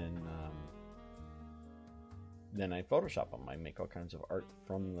 And then I Photoshop them. I make all kinds of art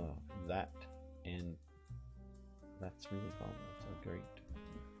from that, and that's really fun. It's a great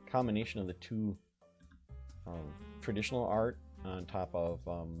combination of the two, traditional art on top of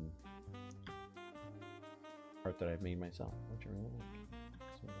art that I've made myself, which I really like.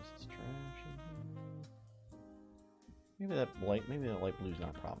 So this is trash. Maybe that light blue is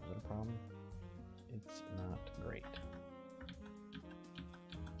not a problem. Is it a problem? It's not great.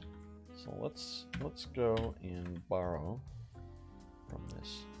 So let's go and borrow from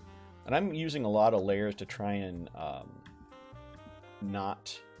this. And I'm using a lot of layers to try and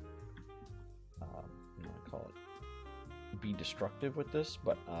not be destructive with this,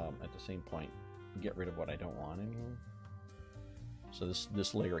 but at the same point get rid of what I don't want in here. So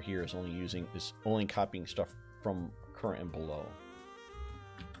this layer here is only copying stuff from current and below.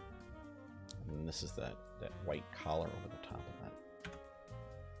 And this is that white collar over the top of that.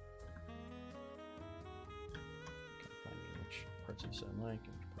 parts of this I like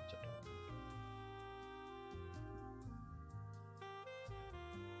and which parts I don't.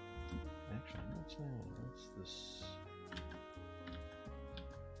 Actually, what's that? What's this?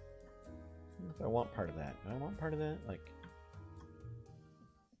 I don't know if I want part of that. Do I want part of that? Like,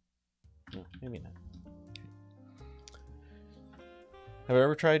 no, maybe not. Have I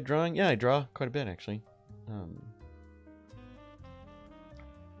ever tried drawing? Yeah, I draw quite a bit, actually.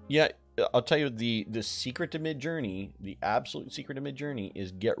 Yeah, I'll tell you the secret to MidJourney, the absolute secret to MidJourney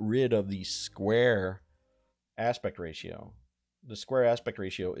is get rid of the square aspect ratio. The square aspect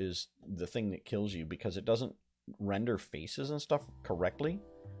ratio is the thing that kills you because it doesn't render faces and stuff correctly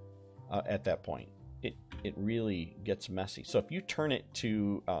at that point. It really gets messy. So if you turn it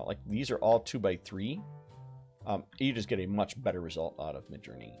to, like these are all 2x3, you just get a much better result out of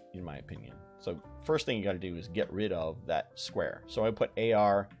MidJourney, in my opinion. So first thing you got to do is get rid of that square. So I put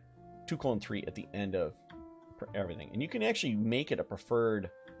AR 2:3 at the end of everything, and you can actually make it a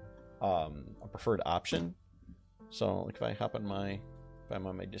preferred option. So like if I hop on if I'm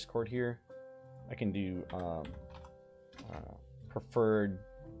on my Discord here, I can do preferred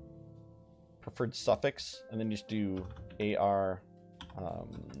suffix, and then just do AR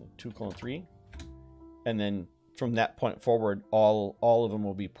 2:3, and then from that point forward, all of them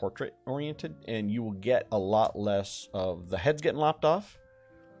will be portrait oriented, and you will get a lot less of the heads getting lopped off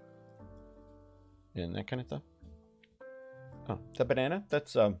and that kind of stuff. Oh, the banana,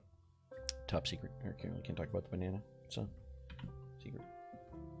 that's top secret. I can't talk about the banana. It's a secret.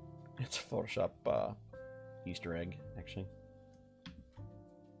 It's a Photoshop Easter egg, actually.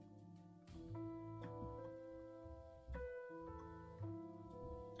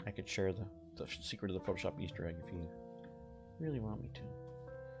 I could share the secret of the Photoshop Easter egg if you really want me to.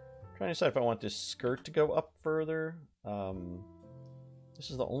 I'm trying to decide if I want this skirt to go up further. This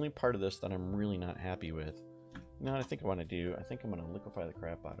is the only part of this that I'm really not happy with. You know what I think I want to do? I think I'm going to liquefy the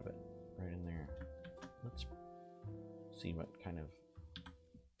crap out of it right in there. Let's see what kind of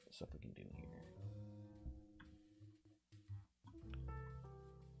stuff we can do here.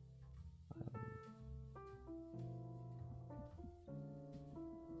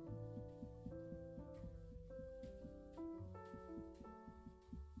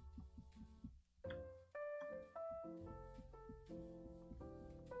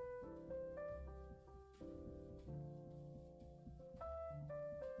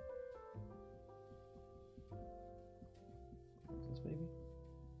 Maybe.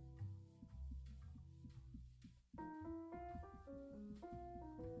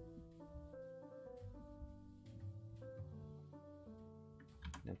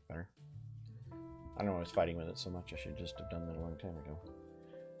 That's better. I don't know why I was fighting with it so much. I should just have done that a long time ago.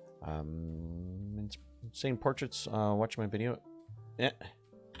 Insane portraits. Watch my video. I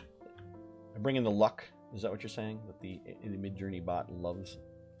bring in the luck. Is that what you're saying? That the MidJourney bot loves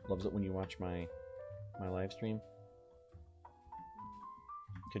it when you watch my live stream?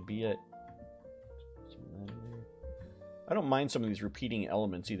 Could be it. I don't mind some of these repeating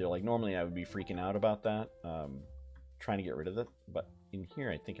elements either. Like normally I would be freaking out about that, trying to get rid of it. But in here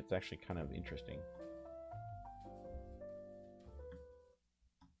I think it's actually kind of interesting.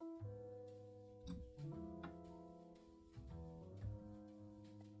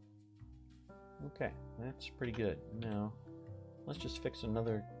 Okay, that's pretty good. Now let's just fix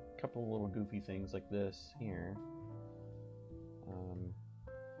another couple little goofy things like this here.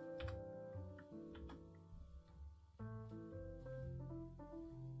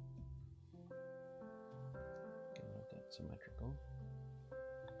 Symmetrical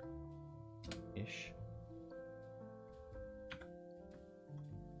ish.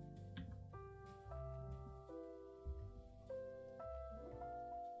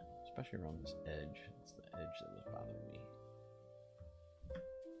 Especially around this edge. It's the edge that was bothering me.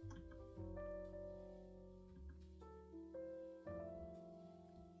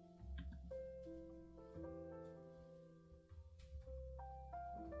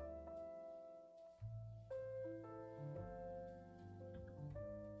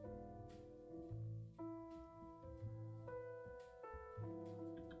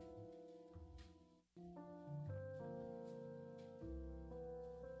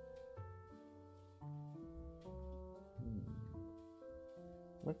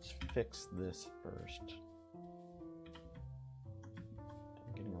 Let's fix this first.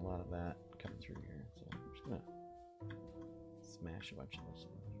 I'm getting a lot of that coming through here, so I'm just gonna smash a bunch of those.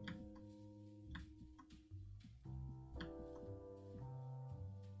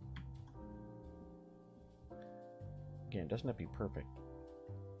 Again, it doesn't have to be perfect.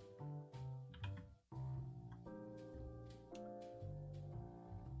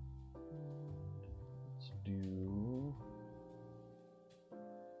 Let's do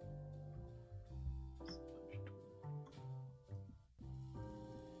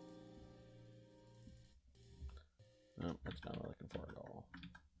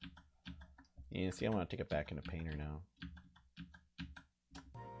Yeah, see, I want to take it back into Painter now.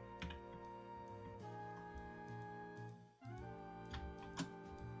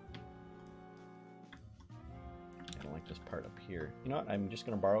 I don't like this part up here. You know what? I'm just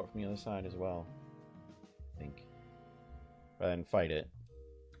going to borrow it from the other side as well. I think. Rather than fight it.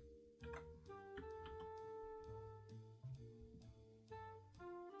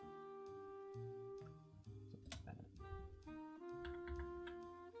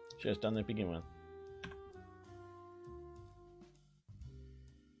 Should have done that to begin with.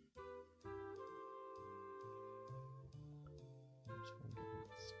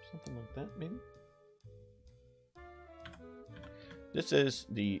 Something like that, maybe. This is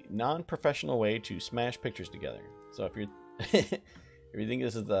the non-professional way to smash pictures together. So if you're if you think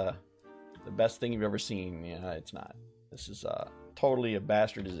this is the best thing you've ever seen, yeah, it's not. This is totally a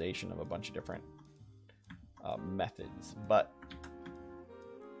bastardization of a bunch of different methods, but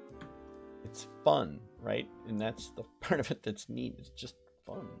it's fun, right? And that's the part of it that's neat. It's just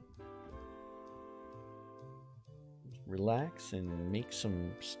fun. Relax and make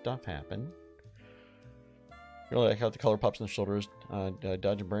some stuff happen. Really like how the color pops on the shoulders.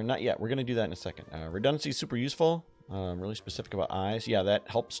 Dodge and burn. Not yet. We're going to do that in a second. Redundancy is super useful. Really specific about eyes. Yeah, that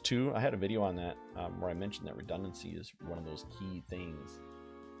helps too. I had a video on that where I mentioned that redundancy is one of those key things.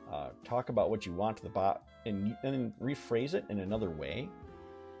 Talk about what you want to the bot and then rephrase it in another way.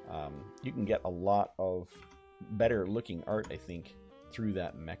 You can get a lot of better looking art, I think, through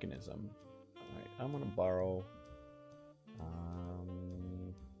that mechanism. All right, I'm going to borrow...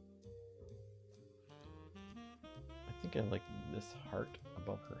 I think I like this heart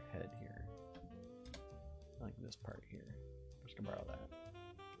above her head here. I like this part here. I'm just going to borrow that.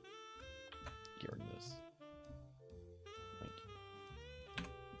 Get rid of this. Thank you.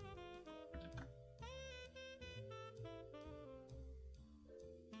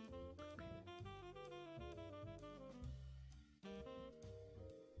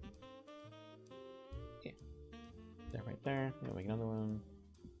 Yeah. There, right there. We'll make another one.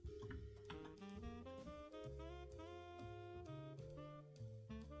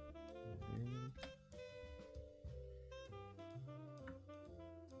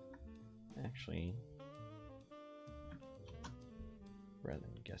 Actually, rather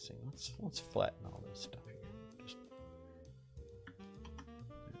than guessing, let's flatten all this stuff here. Just,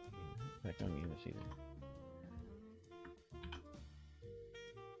 in fact, I don't need this either.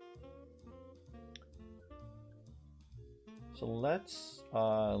 So let's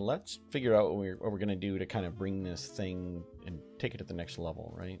figure out what we're gonna do to kind of bring this thing and take it to the next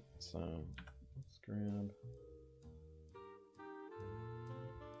level, right? So let's grab.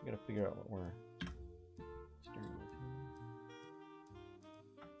 We gotta figure out what we're starting with here.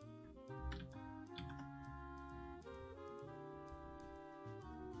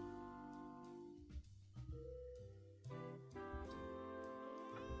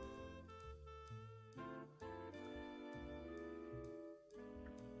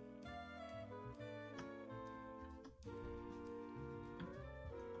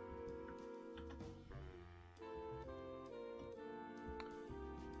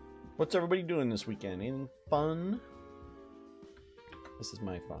 What's everybody doing this weekend? Anything fun? This is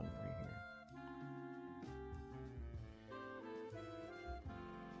my fun right here.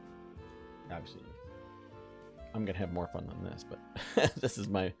 Obviously, I'm gonna have more fun than this, but this is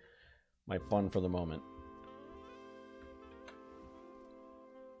my fun for the moment.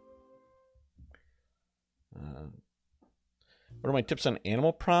 What are my tips on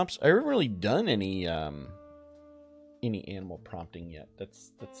animal prompts? I haven't really done any animal prompting yet.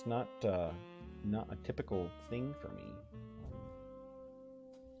 That's not a typical thing for me.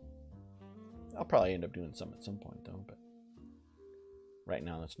 I'll probably end up doing some at some point though, but right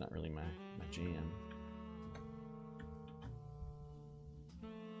now that's not really my jam.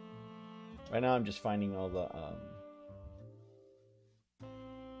 Right now I'm just finding all the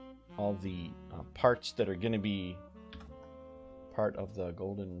parts that are going to be part of the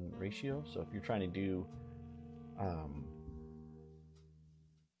golden ratio. So if you're trying to do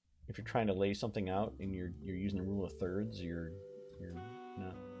if you're trying to lay something out and you're using the rule of thirds, you're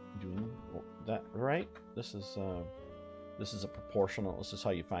not doing that right. This is a proportional. This is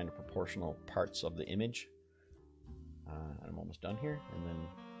how you find the proportional parts of the image. I'm almost done here, and then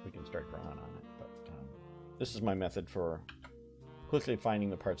we can start drawing on it. But this is my method for quickly finding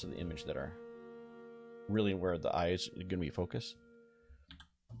the parts of the image that are really where the eyes are going to be focused.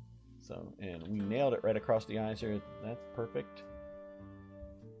 So, and we nailed it right across the eyes here. That's perfect.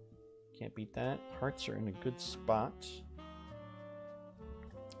 Can't beat that. Hearts are in a good spot.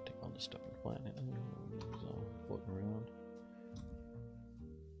 Take all this stuff and flatten it. It's all floating around.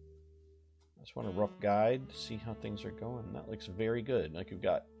 That's just want a rough guide to see how things are going. That looks very good. Like you've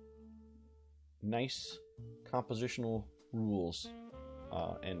got nice compositional rules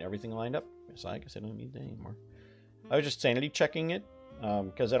and everything lined up. So I guess I don't need that anymore. I was just sanity checking it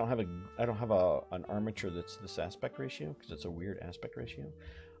because I don't have an armature that's this aspect ratio because it's a weird aspect ratio. All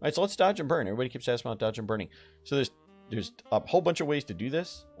right, so let's dodge and burn. Everybody keeps asking about dodge and burning. So there's a whole bunch of ways to do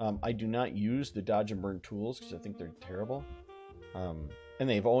this. I do not use the dodge and burn tools because I think they're terrible, and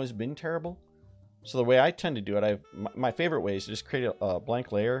they've always been terrible. So the way I tend to do it, my favorite way is to just create a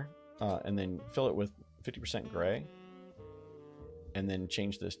blank layer and then fill it with 50% gray, and then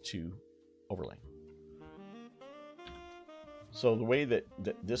change this to overlay. So the way that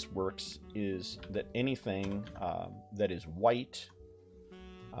this works is that anything that is white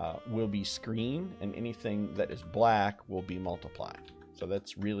will be screen, and anything that is black will be multiply. So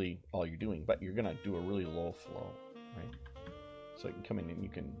that's really all you're doing, but you're gonna do a really low flow, right? So you can come in and you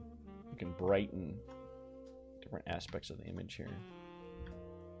can brighten different aspects of the image here.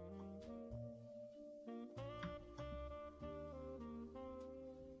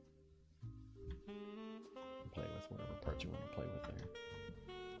 Play with whatever parts you want to play with there.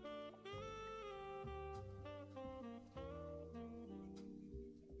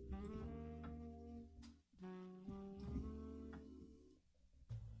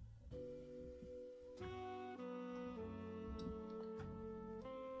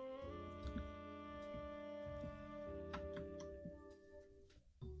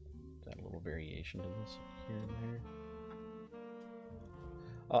 Add a little variation to this here and there.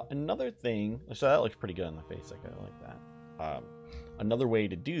 Another thing, so that looks pretty good on the face. I kind of like that. Another way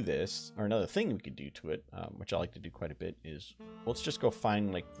to do this, or another thing we could do to it, which I like to do quite a bit, is let's just go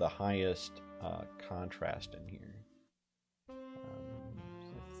find like the highest contrast in here.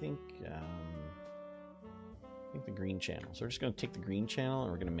 So I think the green channel. So we're just going to take the green channel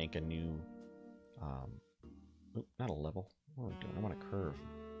and we're going to make a new, not a level. What are we doing? I want a curve.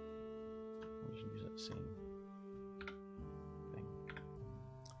 I'll just use that same.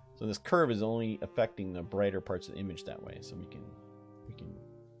 So this curve is only affecting the brighter parts of the image that way. So we can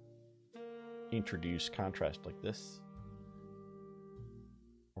introduce contrast like this,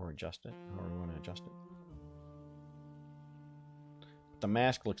 or adjust it however we want to adjust it. But the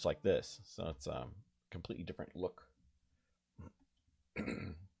mask looks like this, so it's a completely different look.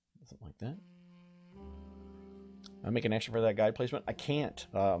 Something like that. I'm making action for that guide placement. I can't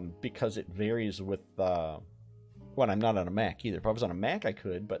because it varies with. Well, I'm not on a Mac either. If I was on a Mac, I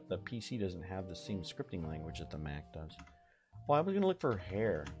could, but the PC doesn't have the same scripting language that the Mac does. Well, I was going to look for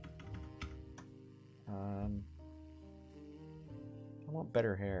hair. I want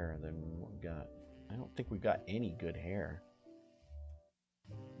better hair than what we got. I don't think we've got any good hair.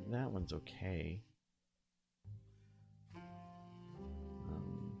 That one's okay.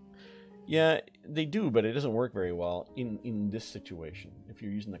 Yeah, they do, but it doesn't work very well in this situation. If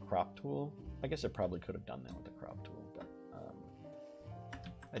you're using the crop tool, I guess I probably could have done that with the crop tool, but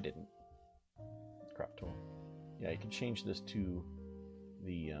I didn't. Crop tool. Yeah, you can change this to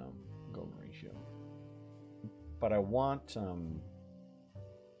the golden ratio. But I want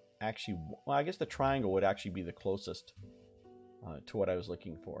actually, well, I guess the triangle would actually be the closest to what I was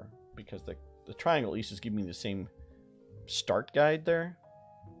looking for, because the triangle at least is giving me the same start guide there.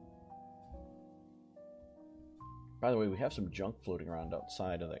 By the way, we have some junk floating around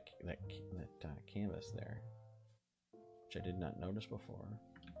outside of that canvas there, which I did not notice before.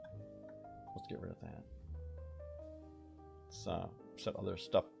 Let's get rid of that. Let's set other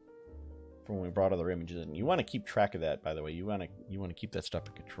stuff from when we brought other images in. You want to keep track of that, by the way. You want to keep that stuff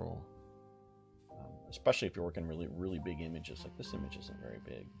in control, especially if you're working really big images. Like this image isn't very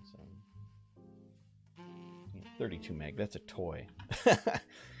big, so 32 meg. That's a toy.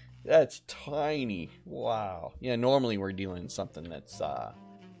 That's tiny. Wow. Yeah, normally we're dealing something that's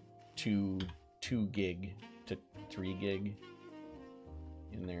 2 gig to 3 gig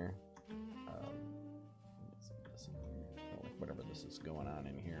in there. Like whatever this is going on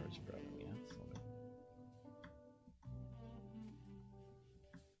in here is driving me nuts.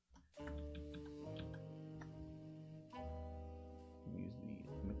 Use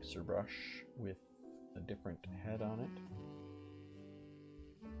the mixer brush with a different head on it.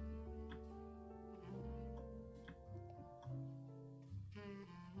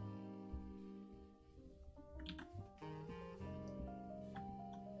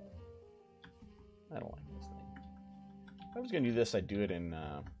 I don't like this thing. If I was going to do this, I'd do it in,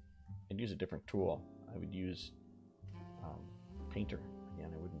 I'd use a different tool. I would use Painter.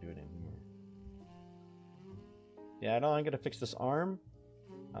 Again, I wouldn't do it in here. Yeah, I'm going to fix this arm.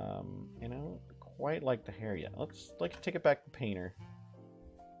 And I don't quite like the hair yet. Let's take it back to Painter.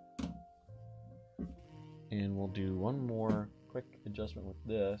 And we'll do one more quick adjustment with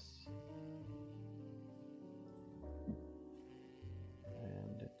this.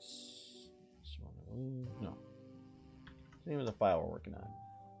 And it's this one, I believe. No. It's the name of the file we're working on.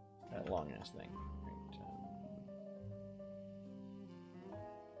 That long ass thing. Right.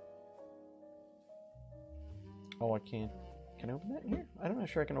 Oh, I can't. Can I open that in here? I'm not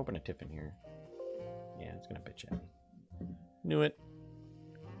sure I can open a TIFF in here. Yeah, it's gonna bitch at me. Knew it.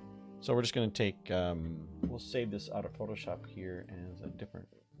 So we're just gonna take. We'll save this out of Photoshop here as a different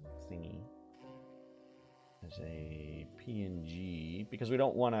thingy, as a PNG, because we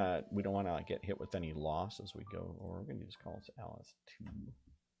don't want to. We don't want to like, get hit with any loss as we go. Or we're gonna just call this LS2.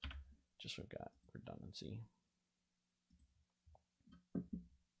 Just so we've got redundancy.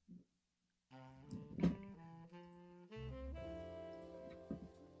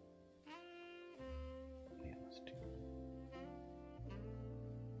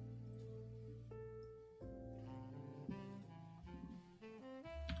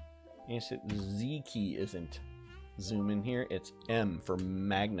 Yes, the Z key isn't zoom in here. It's M for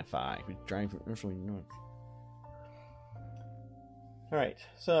magnify. We drive initially north. All right,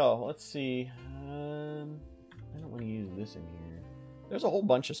 so let's see. I don't want to use this in here. There's a whole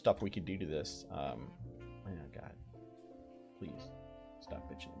bunch of stuff we could do to this. Oh God, please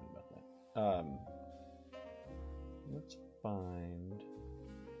stop bitching at me about that. Let's find.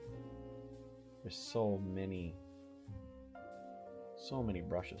 There's so many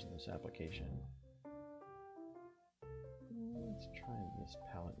brushes in this application. Let's try this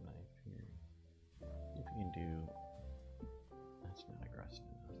palette knife here. See if we can do. That's not aggressive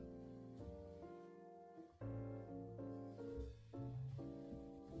enough.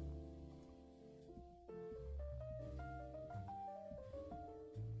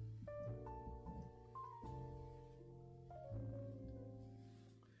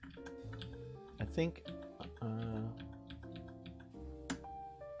 I think. I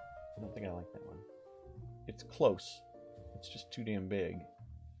don't think I like that one. It's close. It's just too damn big.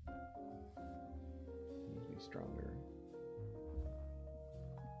 It needs to be stronger.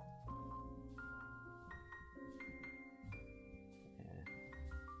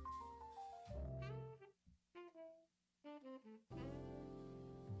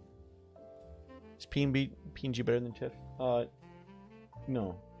 Is PNG better than TIFF?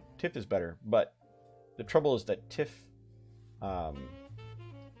 No. TIFF is better, but the trouble is that TIFF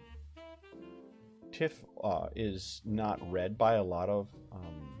is not read by a lot of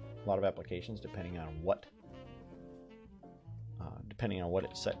applications, depending on what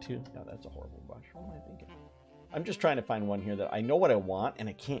it's set to. Now that's a horrible brush. What am I thinking? I'm just trying to find one here that I know what I want, and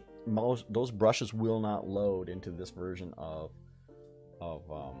I can't. Those brushes will not load into this version of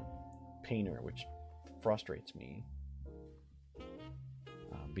Painter, which frustrates me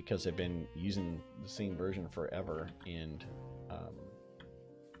because I've been using the same version forever, and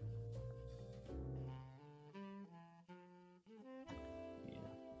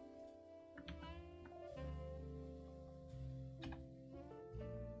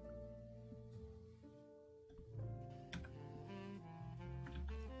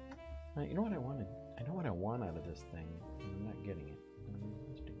you know what I wanted? I know what I want out of this thing, and I'm not getting it.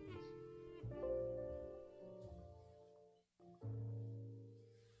 Let's do this.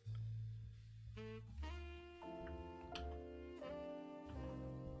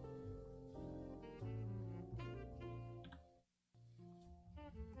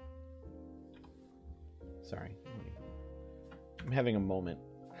 Sorry. I'm having a moment.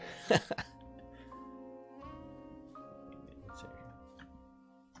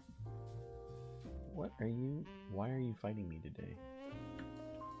 What are you? Why are you fighting me today?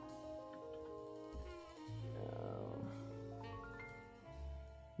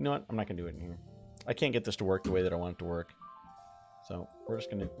 You know what? I'm not gonna do it in here. I can't get this to work the way that I want it to work. So we're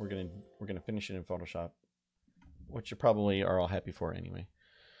gonna finish it in Photoshop, which you probably are all happy for anyway.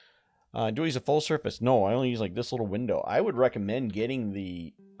 Do I use a full surface? No, I only use like this little window. I would recommend getting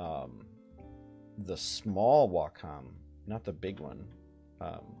the small Wacom, not the big one.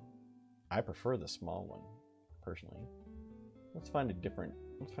 I prefer the small one, personally. Let's find a different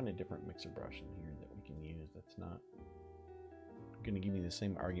mixer brush in here that we can use. That's not going to give me the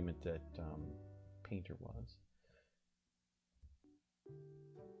same argument that Painter was.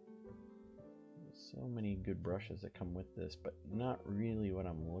 There's so many good brushes that come with this, but not really what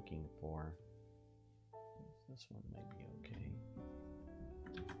I'm looking for. This one might be okay.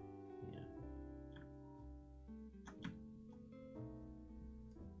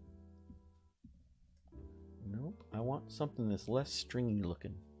 Nope, I want something that's less stringy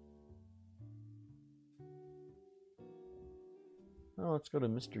looking. Oh, let's go to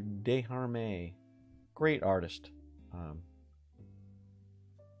Mr. Deharme. Great artist.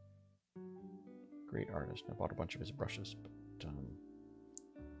 Great artist. I bought a bunch of his brushes, but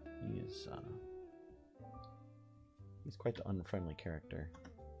he's quite the unfriendly character.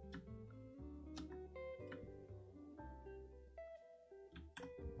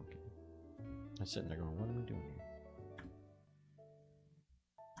 Okay. I'm sitting there going, what am I doing here?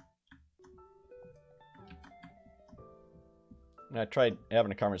 And I tried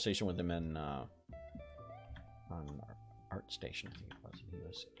having a conversation with him in on Art Station, I think it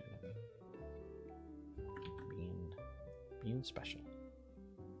was, and he was being special.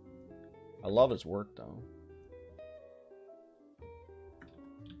 I love his work, though.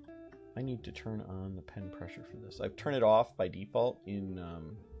 I need to turn on the pen pressure for this. I've turned it off by default in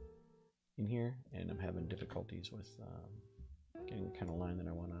here, and I'm having difficulties with getting the kind of line that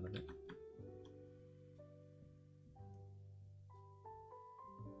I want out of it.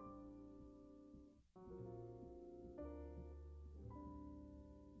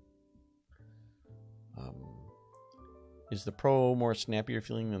 Is the Pro more snappier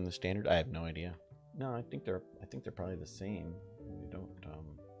feeling than the standard? I have no idea. No, I think they're probably the same.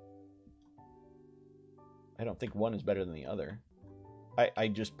 I don't think one is better than the other. I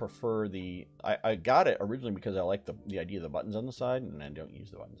just prefer the. I got it originally because I like the idea of the buttons on the side, and I don't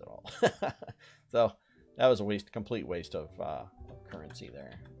use the buttons at all. So that was a complete waste of currency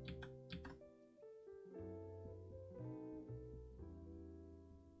there.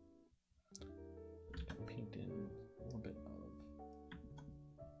 Paint in a little bit of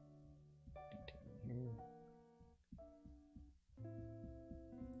detail here.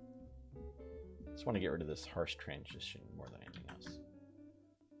 Just want to get rid of this harsh transition more than anything else.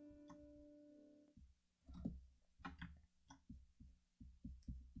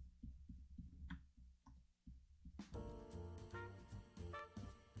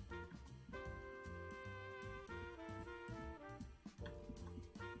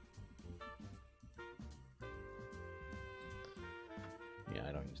 Yeah,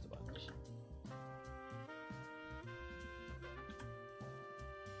 I don't use the buttons.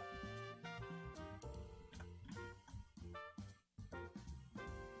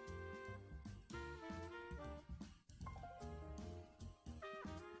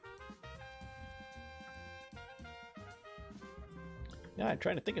 Yeah, I'm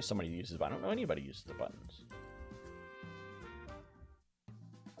trying to think of somebody who uses, but I don't know anybody who uses the buttons.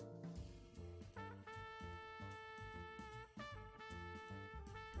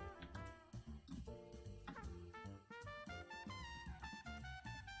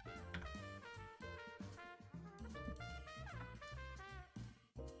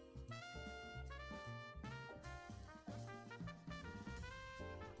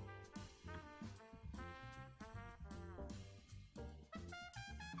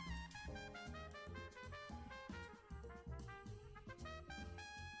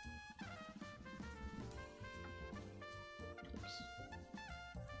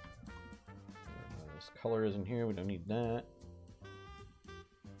 Color isn't here, we don't need that.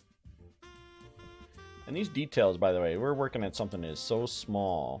 And these details, by the way, we're working at something that is so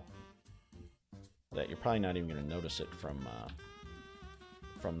small that you're probably not even going to notice it from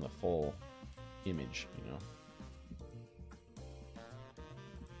the full image, you know.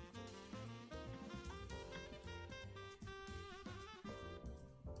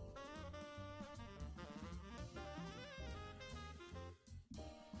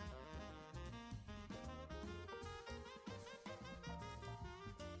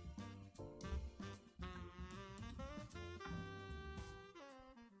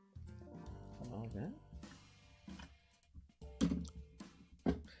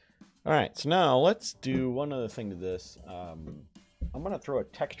 Alright, so now let's do one other thing to this. I'm going to throw a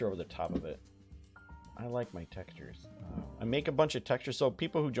texture over the top of it. I like my textures. I make a bunch of textures, so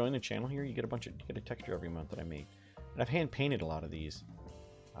people who join the channel here, you get a texture every month that I make. And I've hand painted a lot of these.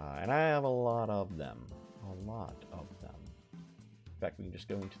 And I have a lot of them. A lot of them. In fact, we can just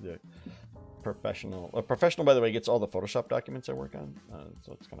go into the professional. Professional, by the way, gets all the Photoshop documents I work on.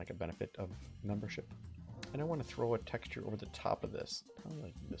 So it's kind of like a benefit of membership. And I want to throw a texture over the top of this. Probably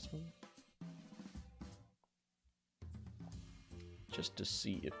like this one. Just to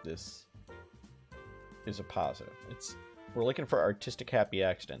see if this is a positive. We're looking for artistic happy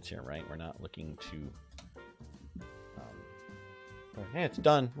accidents here, right? We're not looking to... hey, it's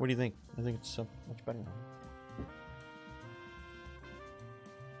done. What do you think? I think it's so much better now.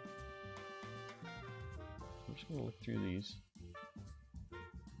 I'm just going to look through these.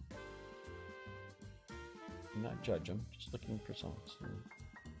 Not judge them, just looking for some. I'm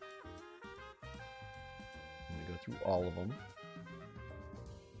going to go through all of them.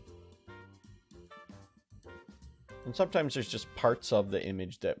 And sometimes there's just parts of the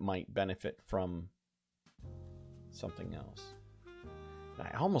image that might benefit from something else.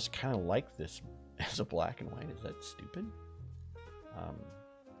 I almost kind of like this as a black and white. Is that stupid?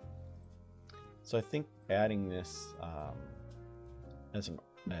 So I think adding this as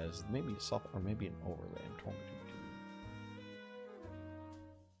maybe a soft or maybe an overlay. I'm torn between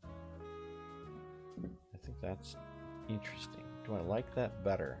two. I think that's interesting. Do I like that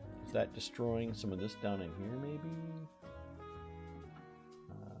better? Is that destroying some of this down in here? Maybe.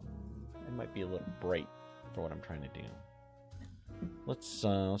 It might be a little bright for what I'm trying to do. Let's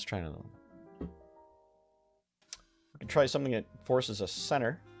try another one. We can try something that forces a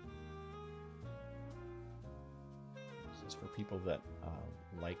center. This is for people that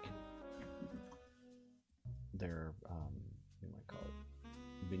like their we might call it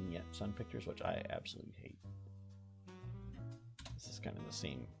vignette sun pictures, which I absolutely hate. This is kind of the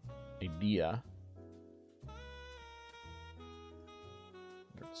same idea.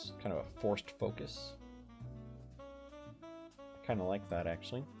 It's kind of a forced focus. I kind of like that,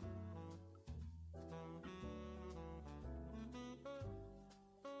 actually.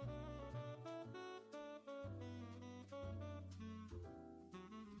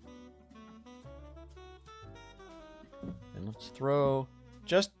 And let's throw,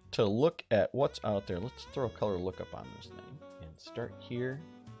 just to look at what's out there, let's throw a color lookup on this thing. And start here.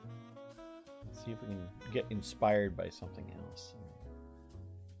 See if we can get inspired by something else.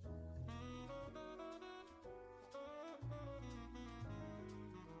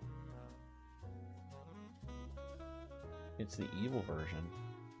 It's the evil version.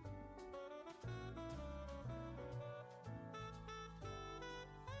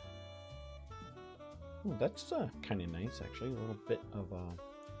 Ooh, that's kind of nice, actually. A little bit of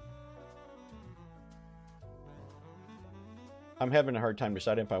I'm having a hard time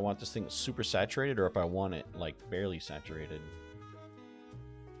deciding if I want this thing super saturated or if I want it like barely saturated.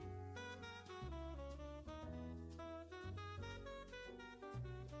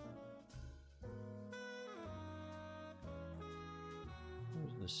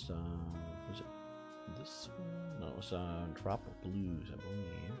 This was it this one? No, it was Drop of Blues, I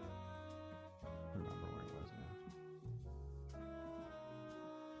believe. I don't remember where it was now.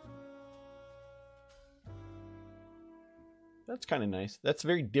 That's kind of nice. That's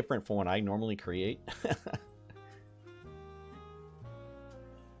very different from what I normally create. Yeah,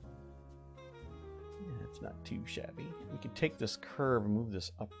 it's not too shabby. We could take this curve and move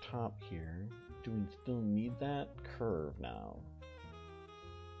this up top here. Do we still need that curve now?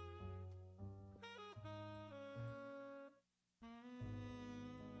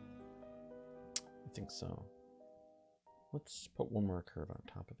 I think so. Let's put one more curve on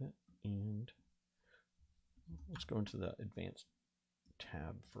top of it, and let's go into the advanced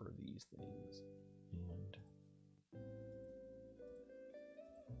tab for these things. And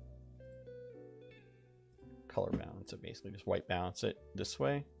color balance it, basically just white balance it this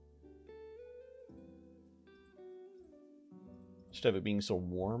way. Instead of it being so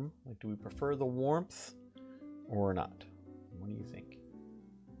warm, like, do we prefer the warmth or not? What do you think?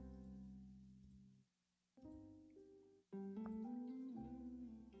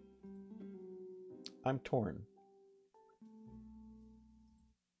 I'm torn.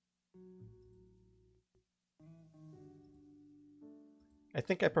 I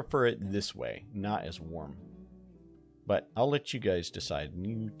think I prefer it this way, not as warm. But I'll let you guys decide, and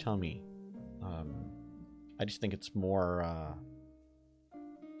you tell me. I just think it's more,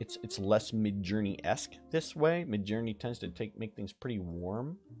 it's less MidJourney-esque this way. MidJourney tends to make things pretty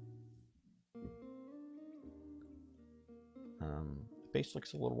warm. The base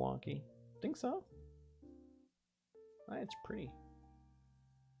looks a little wonky. Think so? It's pretty.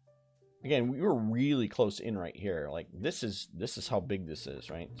 Again, we were really close in right here. Like this is how big this is,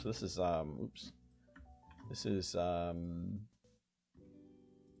 right? So this is oops. This is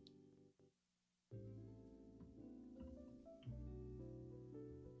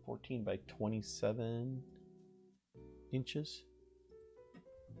 14 by 27 inches.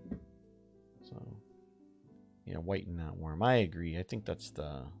 So yeah, white and not warm. I agree. I think that's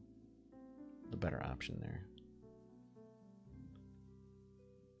the better option there.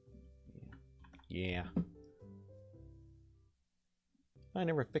 Yeah. I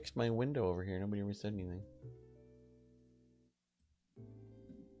never fixed my window over here. Nobody ever said anything.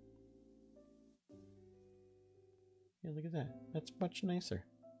 Yeah, look at that. That's much nicer.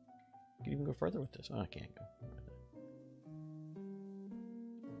 You can even go further with this. Oh, I can't go.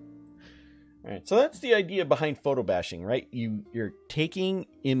 Alright, so that's the idea behind photobashing, right? You're taking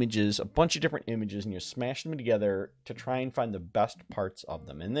images, a bunch of different images, and you're smashing them together to try and find the best parts of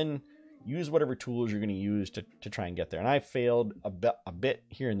them. And then use whatever tools you're going to use to try and get there. And I failed a bit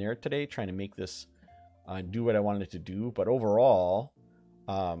here and there today trying to make this do what I wanted it to do. But overall,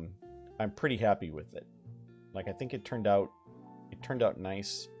 I'm pretty happy with it. Like, I think it turned out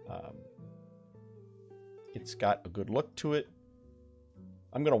nice. It's got a good look to it.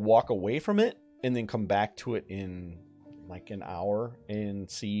 I'm going to walk away from it and then come back to it in like an hour and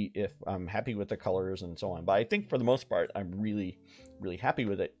see if I'm happy with the colors and so on. But I think for the most part, I'm really, really happy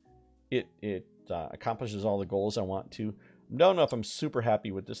with it. It accomplishes all the goals I want to. I don't know if I'm super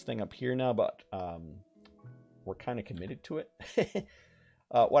happy with this thing up here now, but we're kind of committed to it.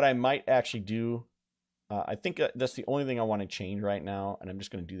 What I might actually do, I think that's the only thing I want to change right now, and I'm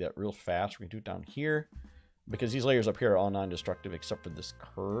just going to do that real fast. We're going to do it down here, because these layers up here are all non-destructive except for this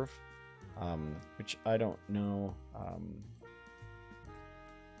curve, which I don't know.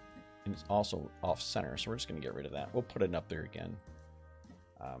 And it's also off-center, so we're just going to get rid of that. We'll put it up there again.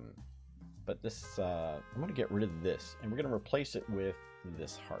 But this, I'm going to get rid of this, and we're going to replace it with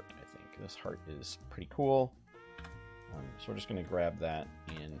this heart, I think. This heart is pretty cool. So we're just going to grab that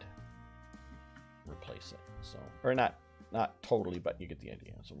and replace it. So, or not totally, but you get the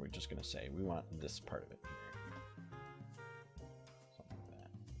idea. So we're just going to say we want this part of it here. Something like that.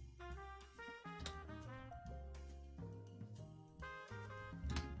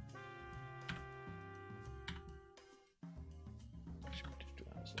 Actually, just do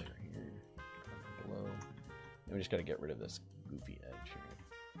this layer here, below. And we just got to get rid of this goofy edge here.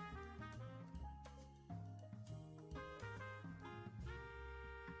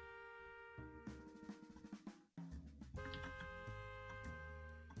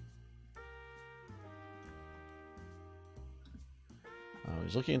 I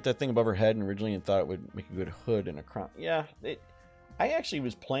was looking at that thing above her head and originally thought it would make a good hood and a crown. Yeah, I actually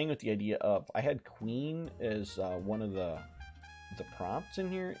was playing with the idea of, I had Queen as one of the prompts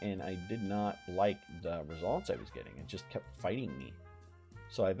in here, and I did not like the results I was getting. It just kept fighting me.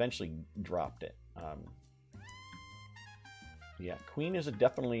 So I eventually dropped it. Yeah, Queen is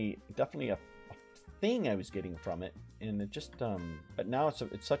definitely a thing I was getting from it, and it just but now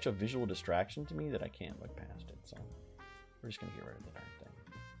it's such a visual distraction to me that I can't look past it. So we're just gonna get rid of the darn thing.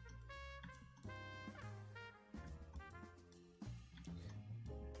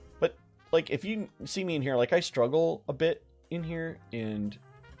 But like, if you see me in here, like, I struggle a bit in here, and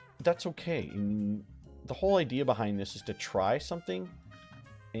that's okay. And the whole idea behind this is to try something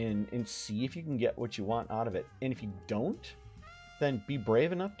and see if you can get what you want out of it. And if you don't, then be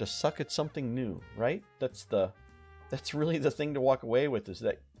brave enough to suck at something new, right? That's really the thing to walk away with, is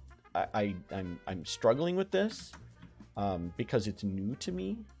that I'm struggling with this because it's new to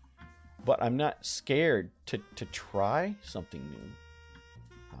me, but I'm not scared to try something new.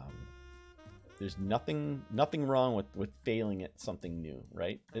 There's nothing wrong with failing at something new,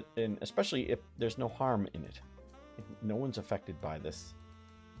 right? And especially if there's no harm in it. If no one's affected by this,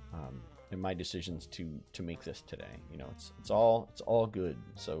 and my decisions to make this today. You know, it's all good.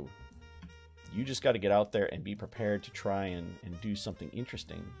 So you just got to get out there and be prepared to try and do something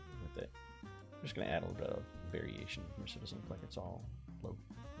interesting with it. I'm just going to add a little bit of variation here so it doesn't look like it's all low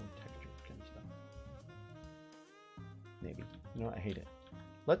texture kind of stuff. Maybe. You know what? I hate it.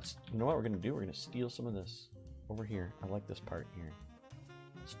 You know what we're going to do? We're going to steal some of this over here. I like this part here.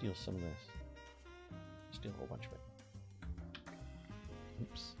 Steal some of this. Steal a whole bunch of it.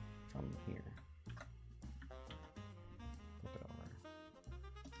 Oops. From here. Flip it over.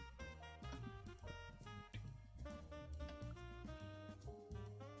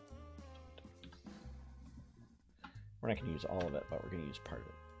 We're not going to use all of it, but we're going to use part of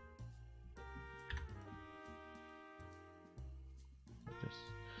it.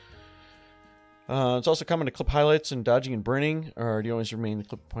 It's also common to clip highlights and dodging and burning, or do you always remain the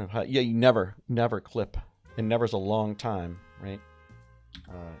clip point of highlight? Yeah, you never clip. And never's a long time, right?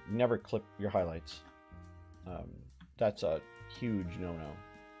 Never clip your highlights. That's a huge no-no.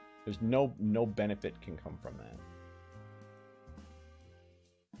 There's no benefit can come from that.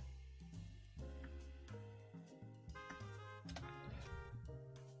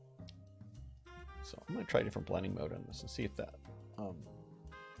 So I'm going to try a different blending mode on this and see if that...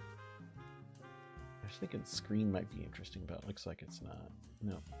 I was thinking screen might be interesting, but it looks like it's not.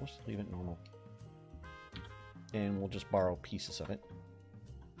 No, we'll just leave it normal. And we'll just borrow pieces of it.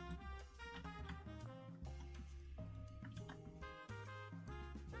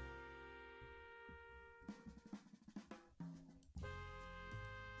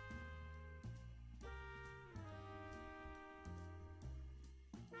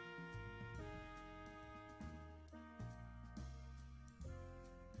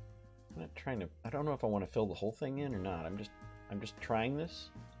 I don't know if I want to fill the whole thing in or not. I'm just trying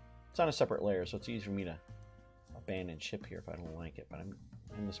this. It's on a separate layer, so it's easy for me to abandon ship here if I don't like it. But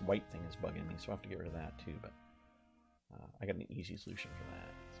and this white thing is bugging me, so I have to get rid of that too. But I got an easy solution for that.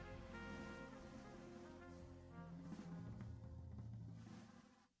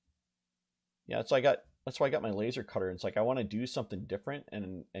 Yeah, so that's why I got my laser cutter. It's like I want to do something different,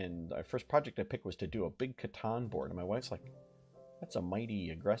 and the first project I picked was to do a big Catan board, and my wife's like, "That's a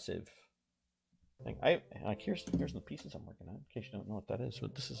mighty aggressive thing." Here's the pieces I'm working on, in case you don't know what that is.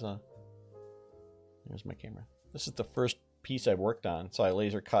 But this is there's my camera. This is the first piece I've worked on, so I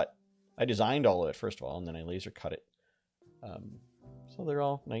laser cut. I designed all of it first of all, and then I laser cut it. So they're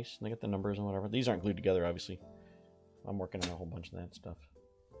all nice, and they got the numbers and whatever. These aren't glued together, obviously. I'm working on a whole bunch of that stuff.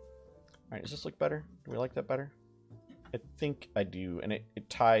 All right, does this look better? Do we like that better? I think I do, and it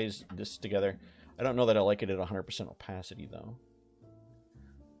ties this together. I don't know that I like it at 100% opacity, though.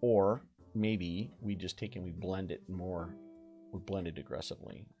 Or maybe we just take and we blend it more. We blend it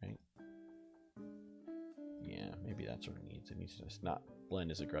aggressively, right? Yeah, maybe that's what it needs. It needs to just not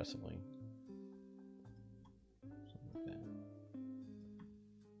blend as aggressively. Something like that.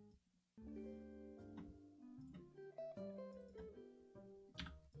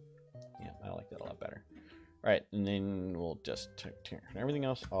 Yeah, I like that a lot better. All right, and then we'll just turn everything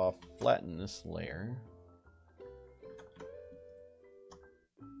else off, flatten this layer.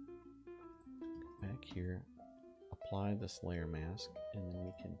 Back here, apply this layer mask, and then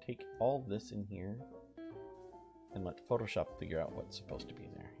we can take all this in here and let Photoshop figure out what's supposed to be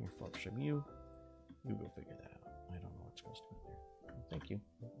there. Here, Photoshop, you go figure that out. I don't know what's supposed to be there. Oh, thank you.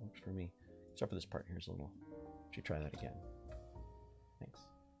 That works for me. Except for this part. Here's a little. Should try that again. Thanks.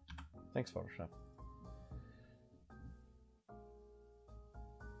 Thanks, Photoshop.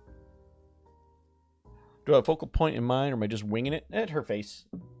 Do I have a focal point in mind, or am I just winging it? Her face.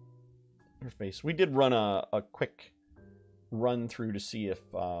 Her face. We did run a quick run through to see if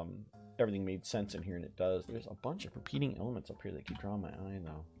everything made sense in here, and it does. There's a bunch of repeating elements up here that keep drawing my eye,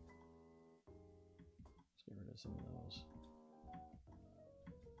 though. Let's get rid of some of those.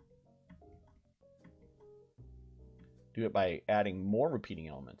 Do it by adding more repeating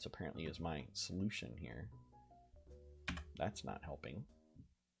elements, apparently, is my solution here. That's not helping.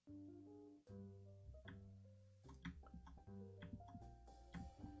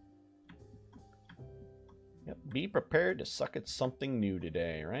 Yep, be prepared to suck at something new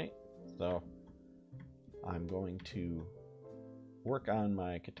today, right? So I'm going to work on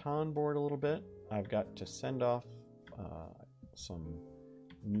my Catan board a little bit. I've got to send off some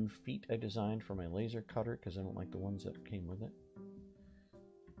new feet I designed for my laser cutter because I don't like the ones that came with it.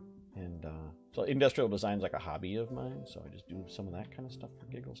 And so industrial design is like a hobby of mine, so I just do some of that kind of stuff for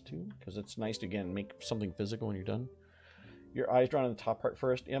giggles too, because it's nice to, again, make something physical when you're done. Your eyes drawn on the top part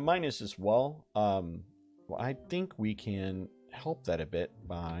first. Yeah, mine is as well. Well, I think we can help that a bit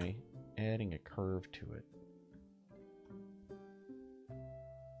by adding a curve to it.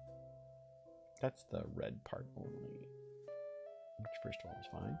 That's the red part only, which first of all is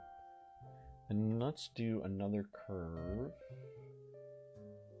fine. And let's do another curve.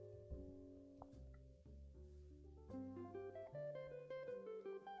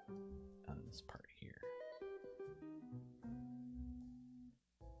 On this part here.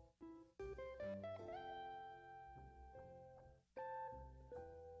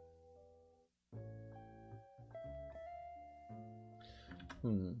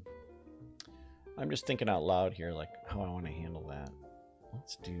 I'm just thinking out loud here, like how I want to handle that.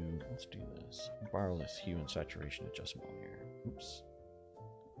 Let's do this. Borrow this hue and saturation adjustment here. Oops.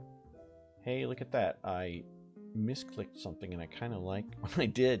 Hey, look at that. I misclicked something and I kind of like what I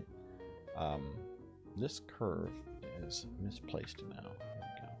did. This curve is misplaced now. There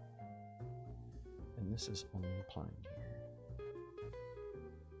we go. And this is only applying here.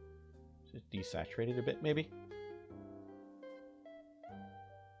 Just desaturate it a bit, maybe.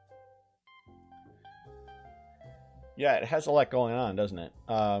 Yeah, it has a lot going on, doesn't it?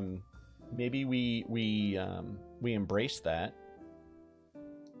 Maybe we embrace that,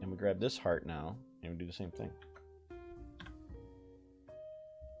 and we grab this heart now, and we do the same thing.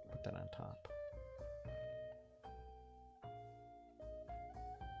 Put that on top.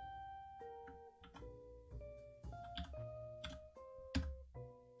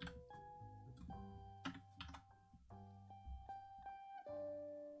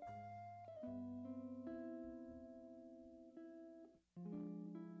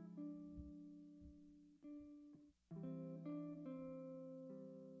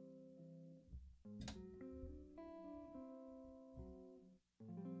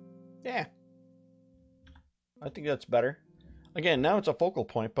 Yeah, I think that's better. Again, now it's a focal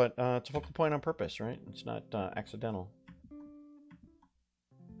point, but it's a focal point on purpose, right? It's not accidental.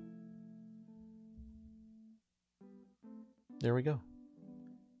 there we go.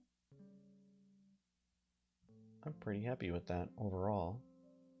 I'm pretty happy with that overall.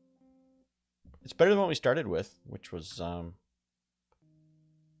 It's better than what we started with, which was somewhere.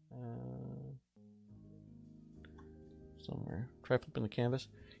 Try flipping the canvas.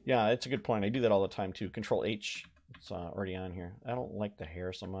 Yeah, it's a good point. I do that all the time too. Control H. It's already on here. I don't like the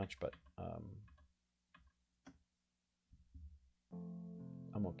hair so much, but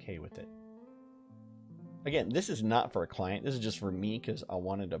I'm okay with it. Again, this is not for a client. This is just for me because I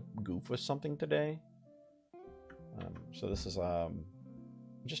wanted to goof with something today. So this is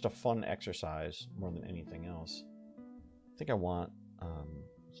just a fun exercise more than anything else. I think I want,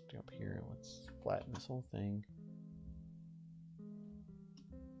 let's go up here. Let's flatten this whole thing.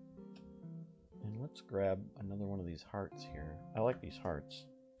 And let's grab another one of these hearts here. I like these hearts.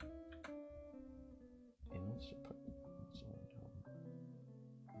 And let's just put this one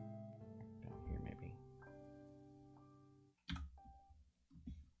down here maybe.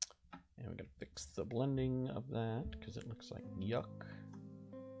 And we gotta fix the blending of that because it looks like yuck.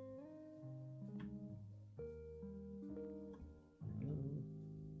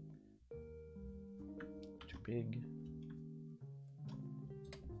 Too big.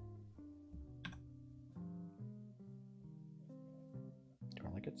 Do I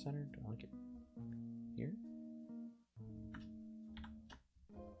like it centered? Do I like it here?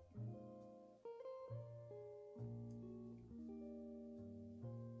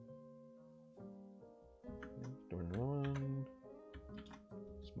 Doing one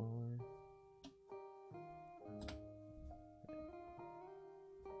smaller.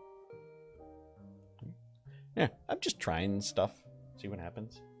 Yeah, I'm just trying stuff. See what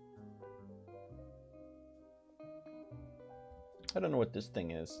happens. I don't know what this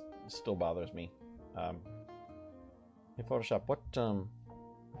thing is. It still bothers me. Hey Photoshop,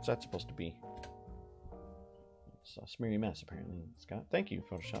 what's that supposed to be? It's a smeary mess, apparently, Scott. Thank you,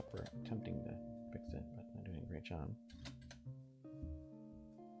 Photoshop, for attempting to fix it, but not doing a great job.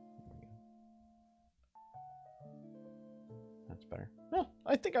 There we go. That's better. No,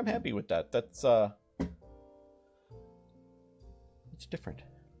 I think I'm happy with that. That's it's different.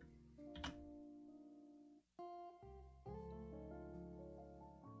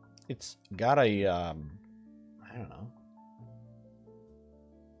 It's got a I don't know.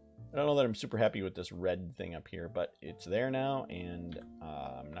 I don't know that I'm super happy with this red thing up here, but it's there now, and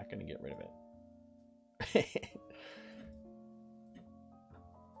I'm not going to get rid of it.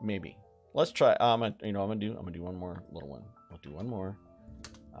 Maybe. Let's try. I'm gonna do one more little one. I'll do one more,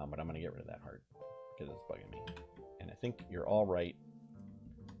 but I'm gonna get rid of that heart because it's bugging me. And I think you're all right.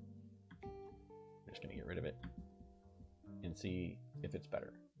 I'm just gonna get rid of it and see if it's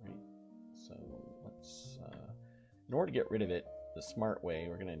better, right? So let's. In order to get rid of it the smart way,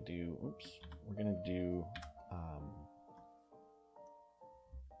 we're gonna do. Oops. We're gonna do.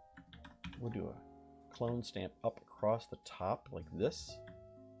 We'll do a clone stamp up across the top like this.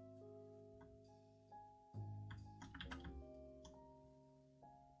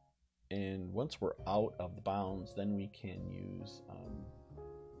 And once we're out of the bounds, then we can use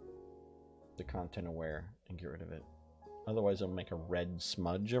the content aware and get rid of it. Otherwise, it'll make a red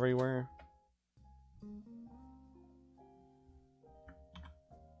smudge everywhere.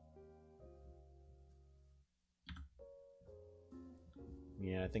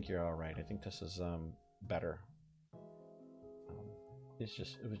 Yeah, I think you're all right. I think this is better. It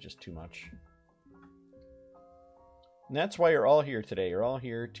was just too much. And that's why you're all here today. You're all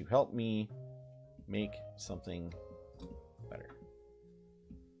here to help me make something better.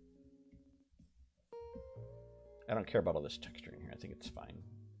 I don't care about all this texture in here. I think it's fine.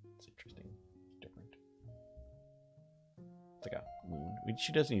 It's interesting. It's different. It's like a moon.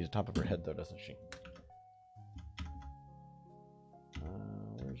 She does need the top of her head, though, doesn't she?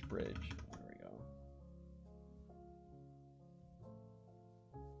 Where's bridge? There we go.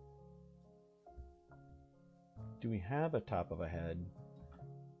 Do we have a top of a head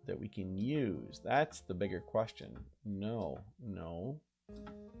that we can use? That's the bigger question. No. No.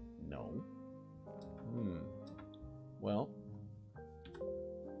 No. Well,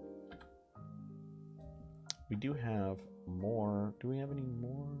 we do have more. Do we have any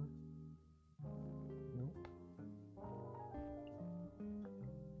more? Nope.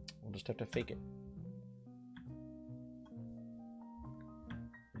 We'll just have to fake it.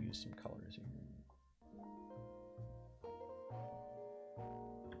 Use some colors here.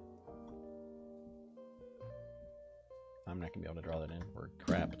 I'm not gonna be able to draw that in for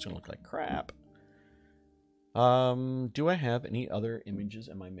crap. It's gonna look like crap. Do I have any other images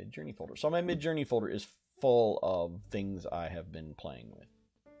in my MidJourney folder? So my MidJourney folder is full of things I have been playing with.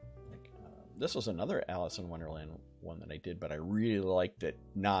 Like, this was another Alice in Wonderland one that I did, but I really liked it,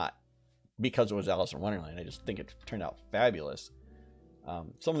 not because it was Alice in Wonderland. I just think it turned out fabulous.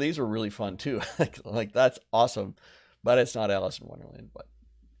 Some of these were really fun too. Like that's awesome, but it's not Alice in Wonderland. But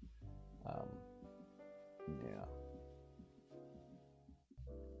yeah.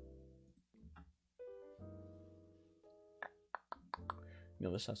 You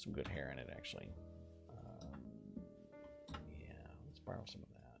know, this has some good hair in it, actually. Yeah, let's borrow some of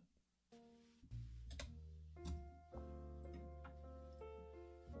that.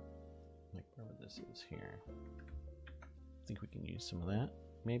 Like wherever this is here. I think we can use some of that,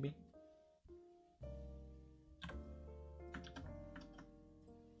 maybe.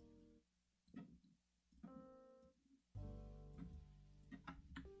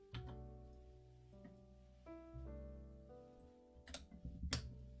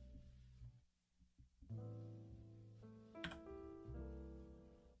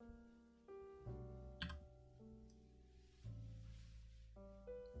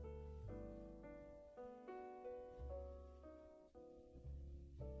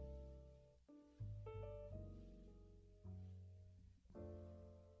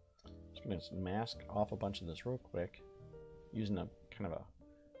 I'm going to mask off a bunch of this real quick using a kind of a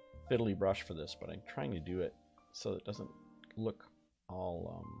fiddly brush for this, but I'm trying to do it so it doesn't look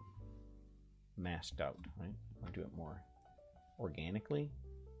all masked out, right? I'll do it more organically.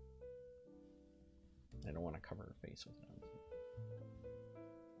 I don't want to cover her face with it.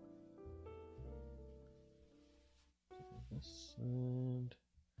 This and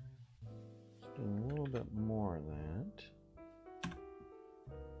let's do a little bit more of that.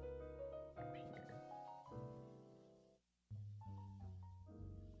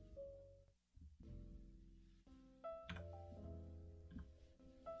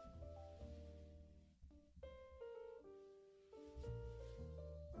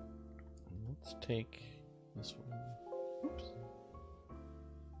 Let's take this one. Oops.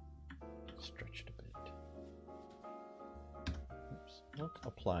 Stretch it a bit. Oops. Let's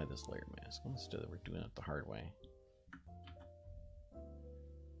apply this layered mask. Let's do that. We're doing it the hard way.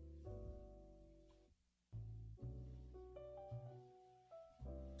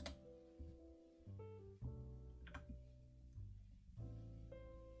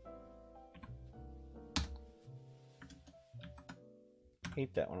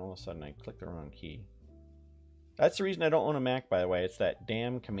 Hate that when all of a sudden I click the wrong key. That's the reason I don't own a Mac, by the way. It's that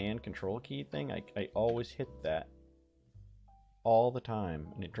damn command control key thing. I always hit that all the time,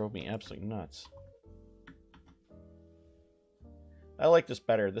 and it drove me absolutely nuts. I like this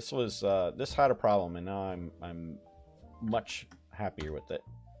better. This was this had a problem, and now I'm much happier with it.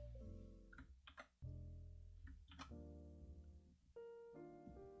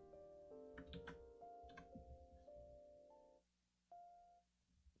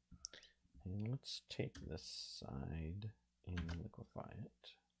 And let's take this side and liquefy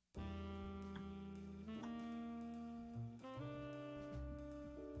it.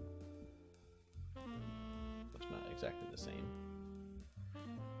 It's not exactly the same.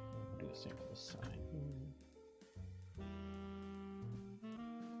 We'll do the same for this side.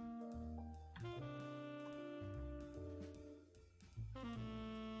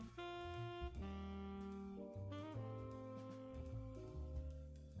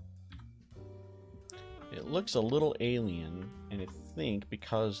 It looks a little alien, and I think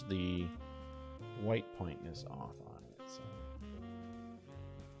because the white point is off on it, so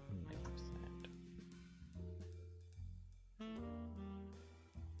fix that.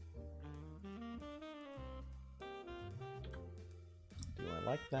 Do I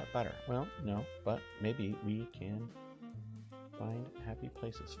like that better? Well, no, but maybe we can find happy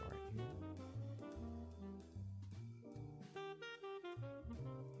places for it here.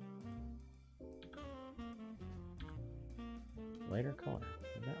 Lighter color.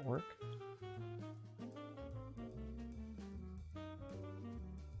 Did that work?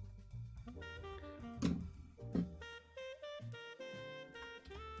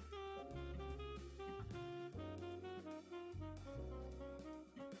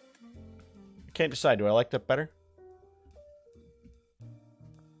 I can't decide. Do I like that better?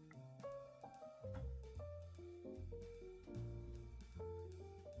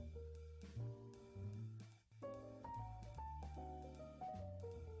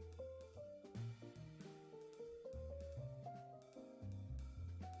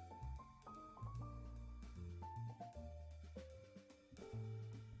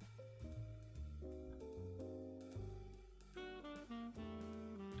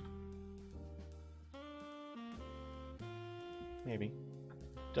 Maybe.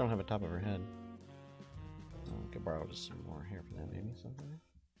 Don't have a top of her head. I could borrow just some more hair for that, maybe something.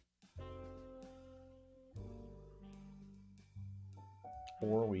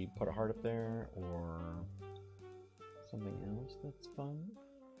 or we put a heart up there, or something else that's fun.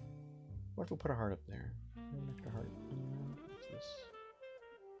 What if we put a heart up there? An extra heart. What's this?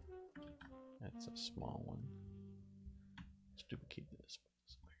 That's a small one. Let's duplicate this.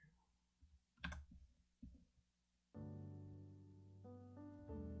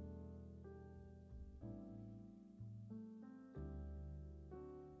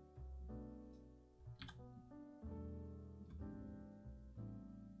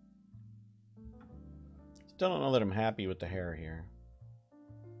 Still don't know that I'm happy with the hair here.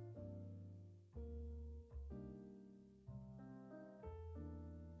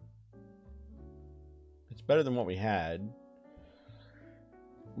 It's better than what we had,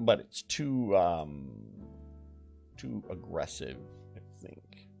 but it's too aggressive, I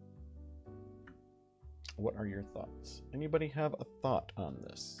think. What are your thoughts? Anybody have a thought on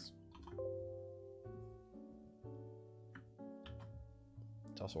this?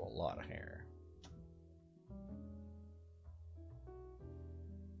 It's also a lot of hair.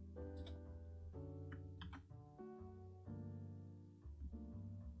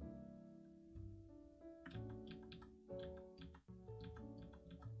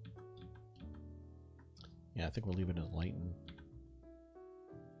 Yeah, I think we'll leave it as lighten.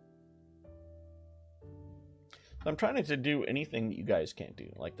 I'm trying to do anything that you guys can't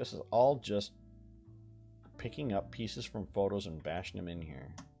do. Like, this is all just picking up pieces from photos and bashing them in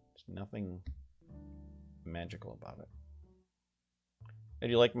here. There's nothing magical about it. Hey,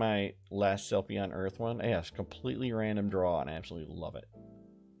 do you like my last selfie on Earth one? Yeah, it's a completely random draw, and I absolutely love it.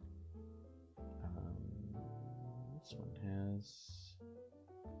 This one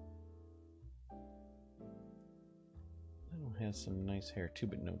has some nice hair too,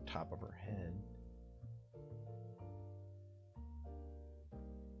 but no top of her head.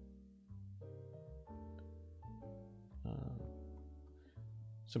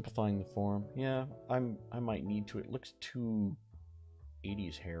 Simplifying the form. Yeah, I might need to. It looks too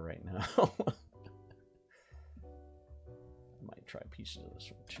 80s hair right now. I might try pieces of this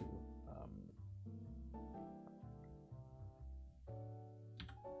one too.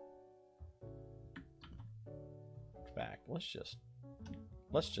 In fact, let's just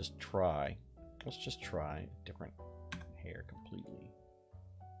try different hair completely.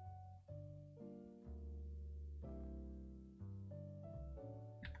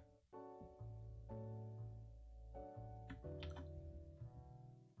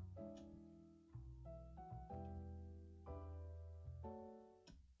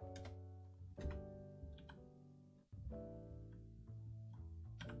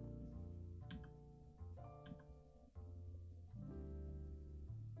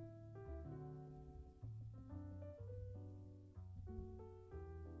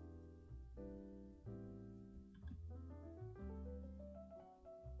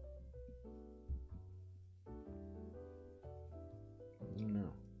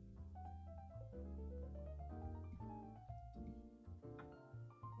 No.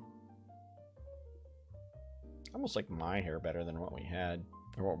 I almost like my hair better than what we had,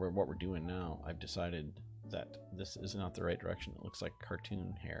 or what we're doing now. I've decided that this is not the right direction. It looks like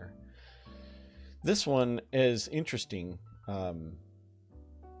cartoon hair. This one is interesting, and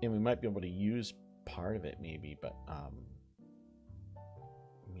we might be able to use part of it maybe, but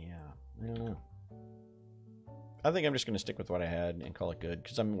yeah, I don't know. I think I'm just going to stick with what I had and call it good,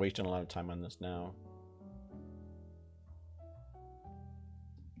 because I'm wasting a lot of time on this now.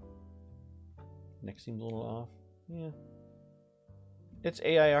 Neck seems a little off. Yeah. It's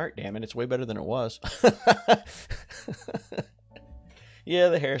AI art, damn it. It's way better than it was. Yeah,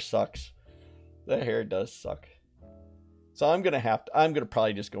 the hair sucks. The hair does suck. So I'm going to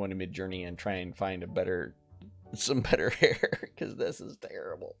probably just go into MidJourney and try and find some better hair, because this is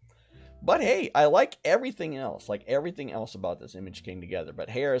terrible. But hey, I like everything else. Like, everything else about this image came together. But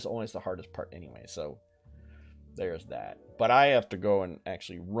hair is always the hardest part anyway. So there's that. But I have to go and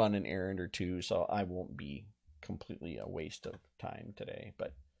actually run an errand or two. So I won't be completely a waste of time today.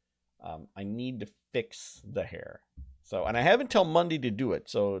 But I need to fix the hair. So, and I have until Monday to do it.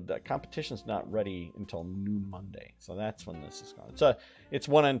 So the competition's not ready until noon Monday. So that's when this is going. It's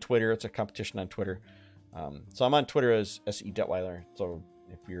one on Twitter. It's a competition on Twitter. So I'm on Twitter as SE.Weiler. So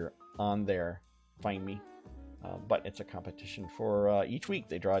if you're on there, find me. But it's a competition for each week.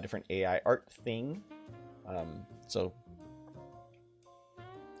 They draw a different AI art thing. So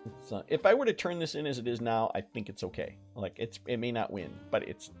it's, if I were to turn this in as it is now, I think it's okay. Like, it may not win, but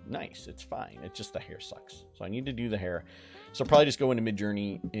it's nice. It's fine. It's just the hair sucks. So I need to do the hair. So I'll probably just go into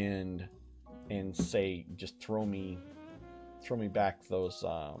MidJourney and say, just throw me back those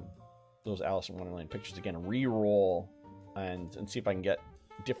Alice in Wonderland pictures again, re-roll and see if I can get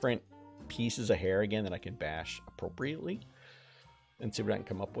different pieces of hair again that I can bash appropriately and see what I can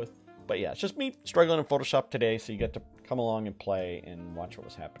come up with. But yeah, it's just me struggling in Photoshop today, so you get to come along and play and watch what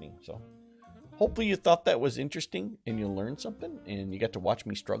was happening. So hopefully you thought that was interesting and you learned something and you got to watch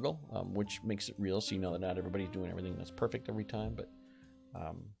me struggle, which makes it real, so you know that not everybody's doing everything that's perfect every time. But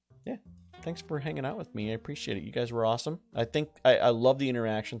yeah, thanks for hanging out with me. I appreciate it. You guys were awesome. I think I love the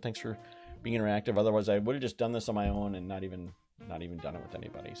interaction. Thanks for being interactive. Otherwise, I would have just done this on my own and not even done it with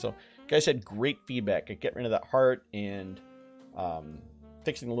anybody. So you guys had great feedback. Getting rid of that heart and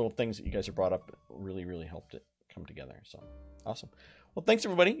fixing the little things that you guys have brought up really helped it come together. So awesome. Well, thanks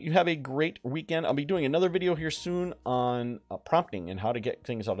everybody. You have a great weekend. I'll be doing another video here soon on prompting and how to get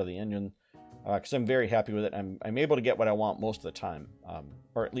things out of the engine, because I'm very happy with it. I'm able to get what I want most of the time,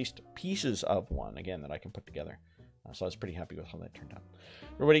 or at least pieces of one, again, that I can put together. So I was pretty happy with how that turned out.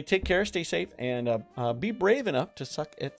 Everybody take care, stay safe, and be brave enough to suck at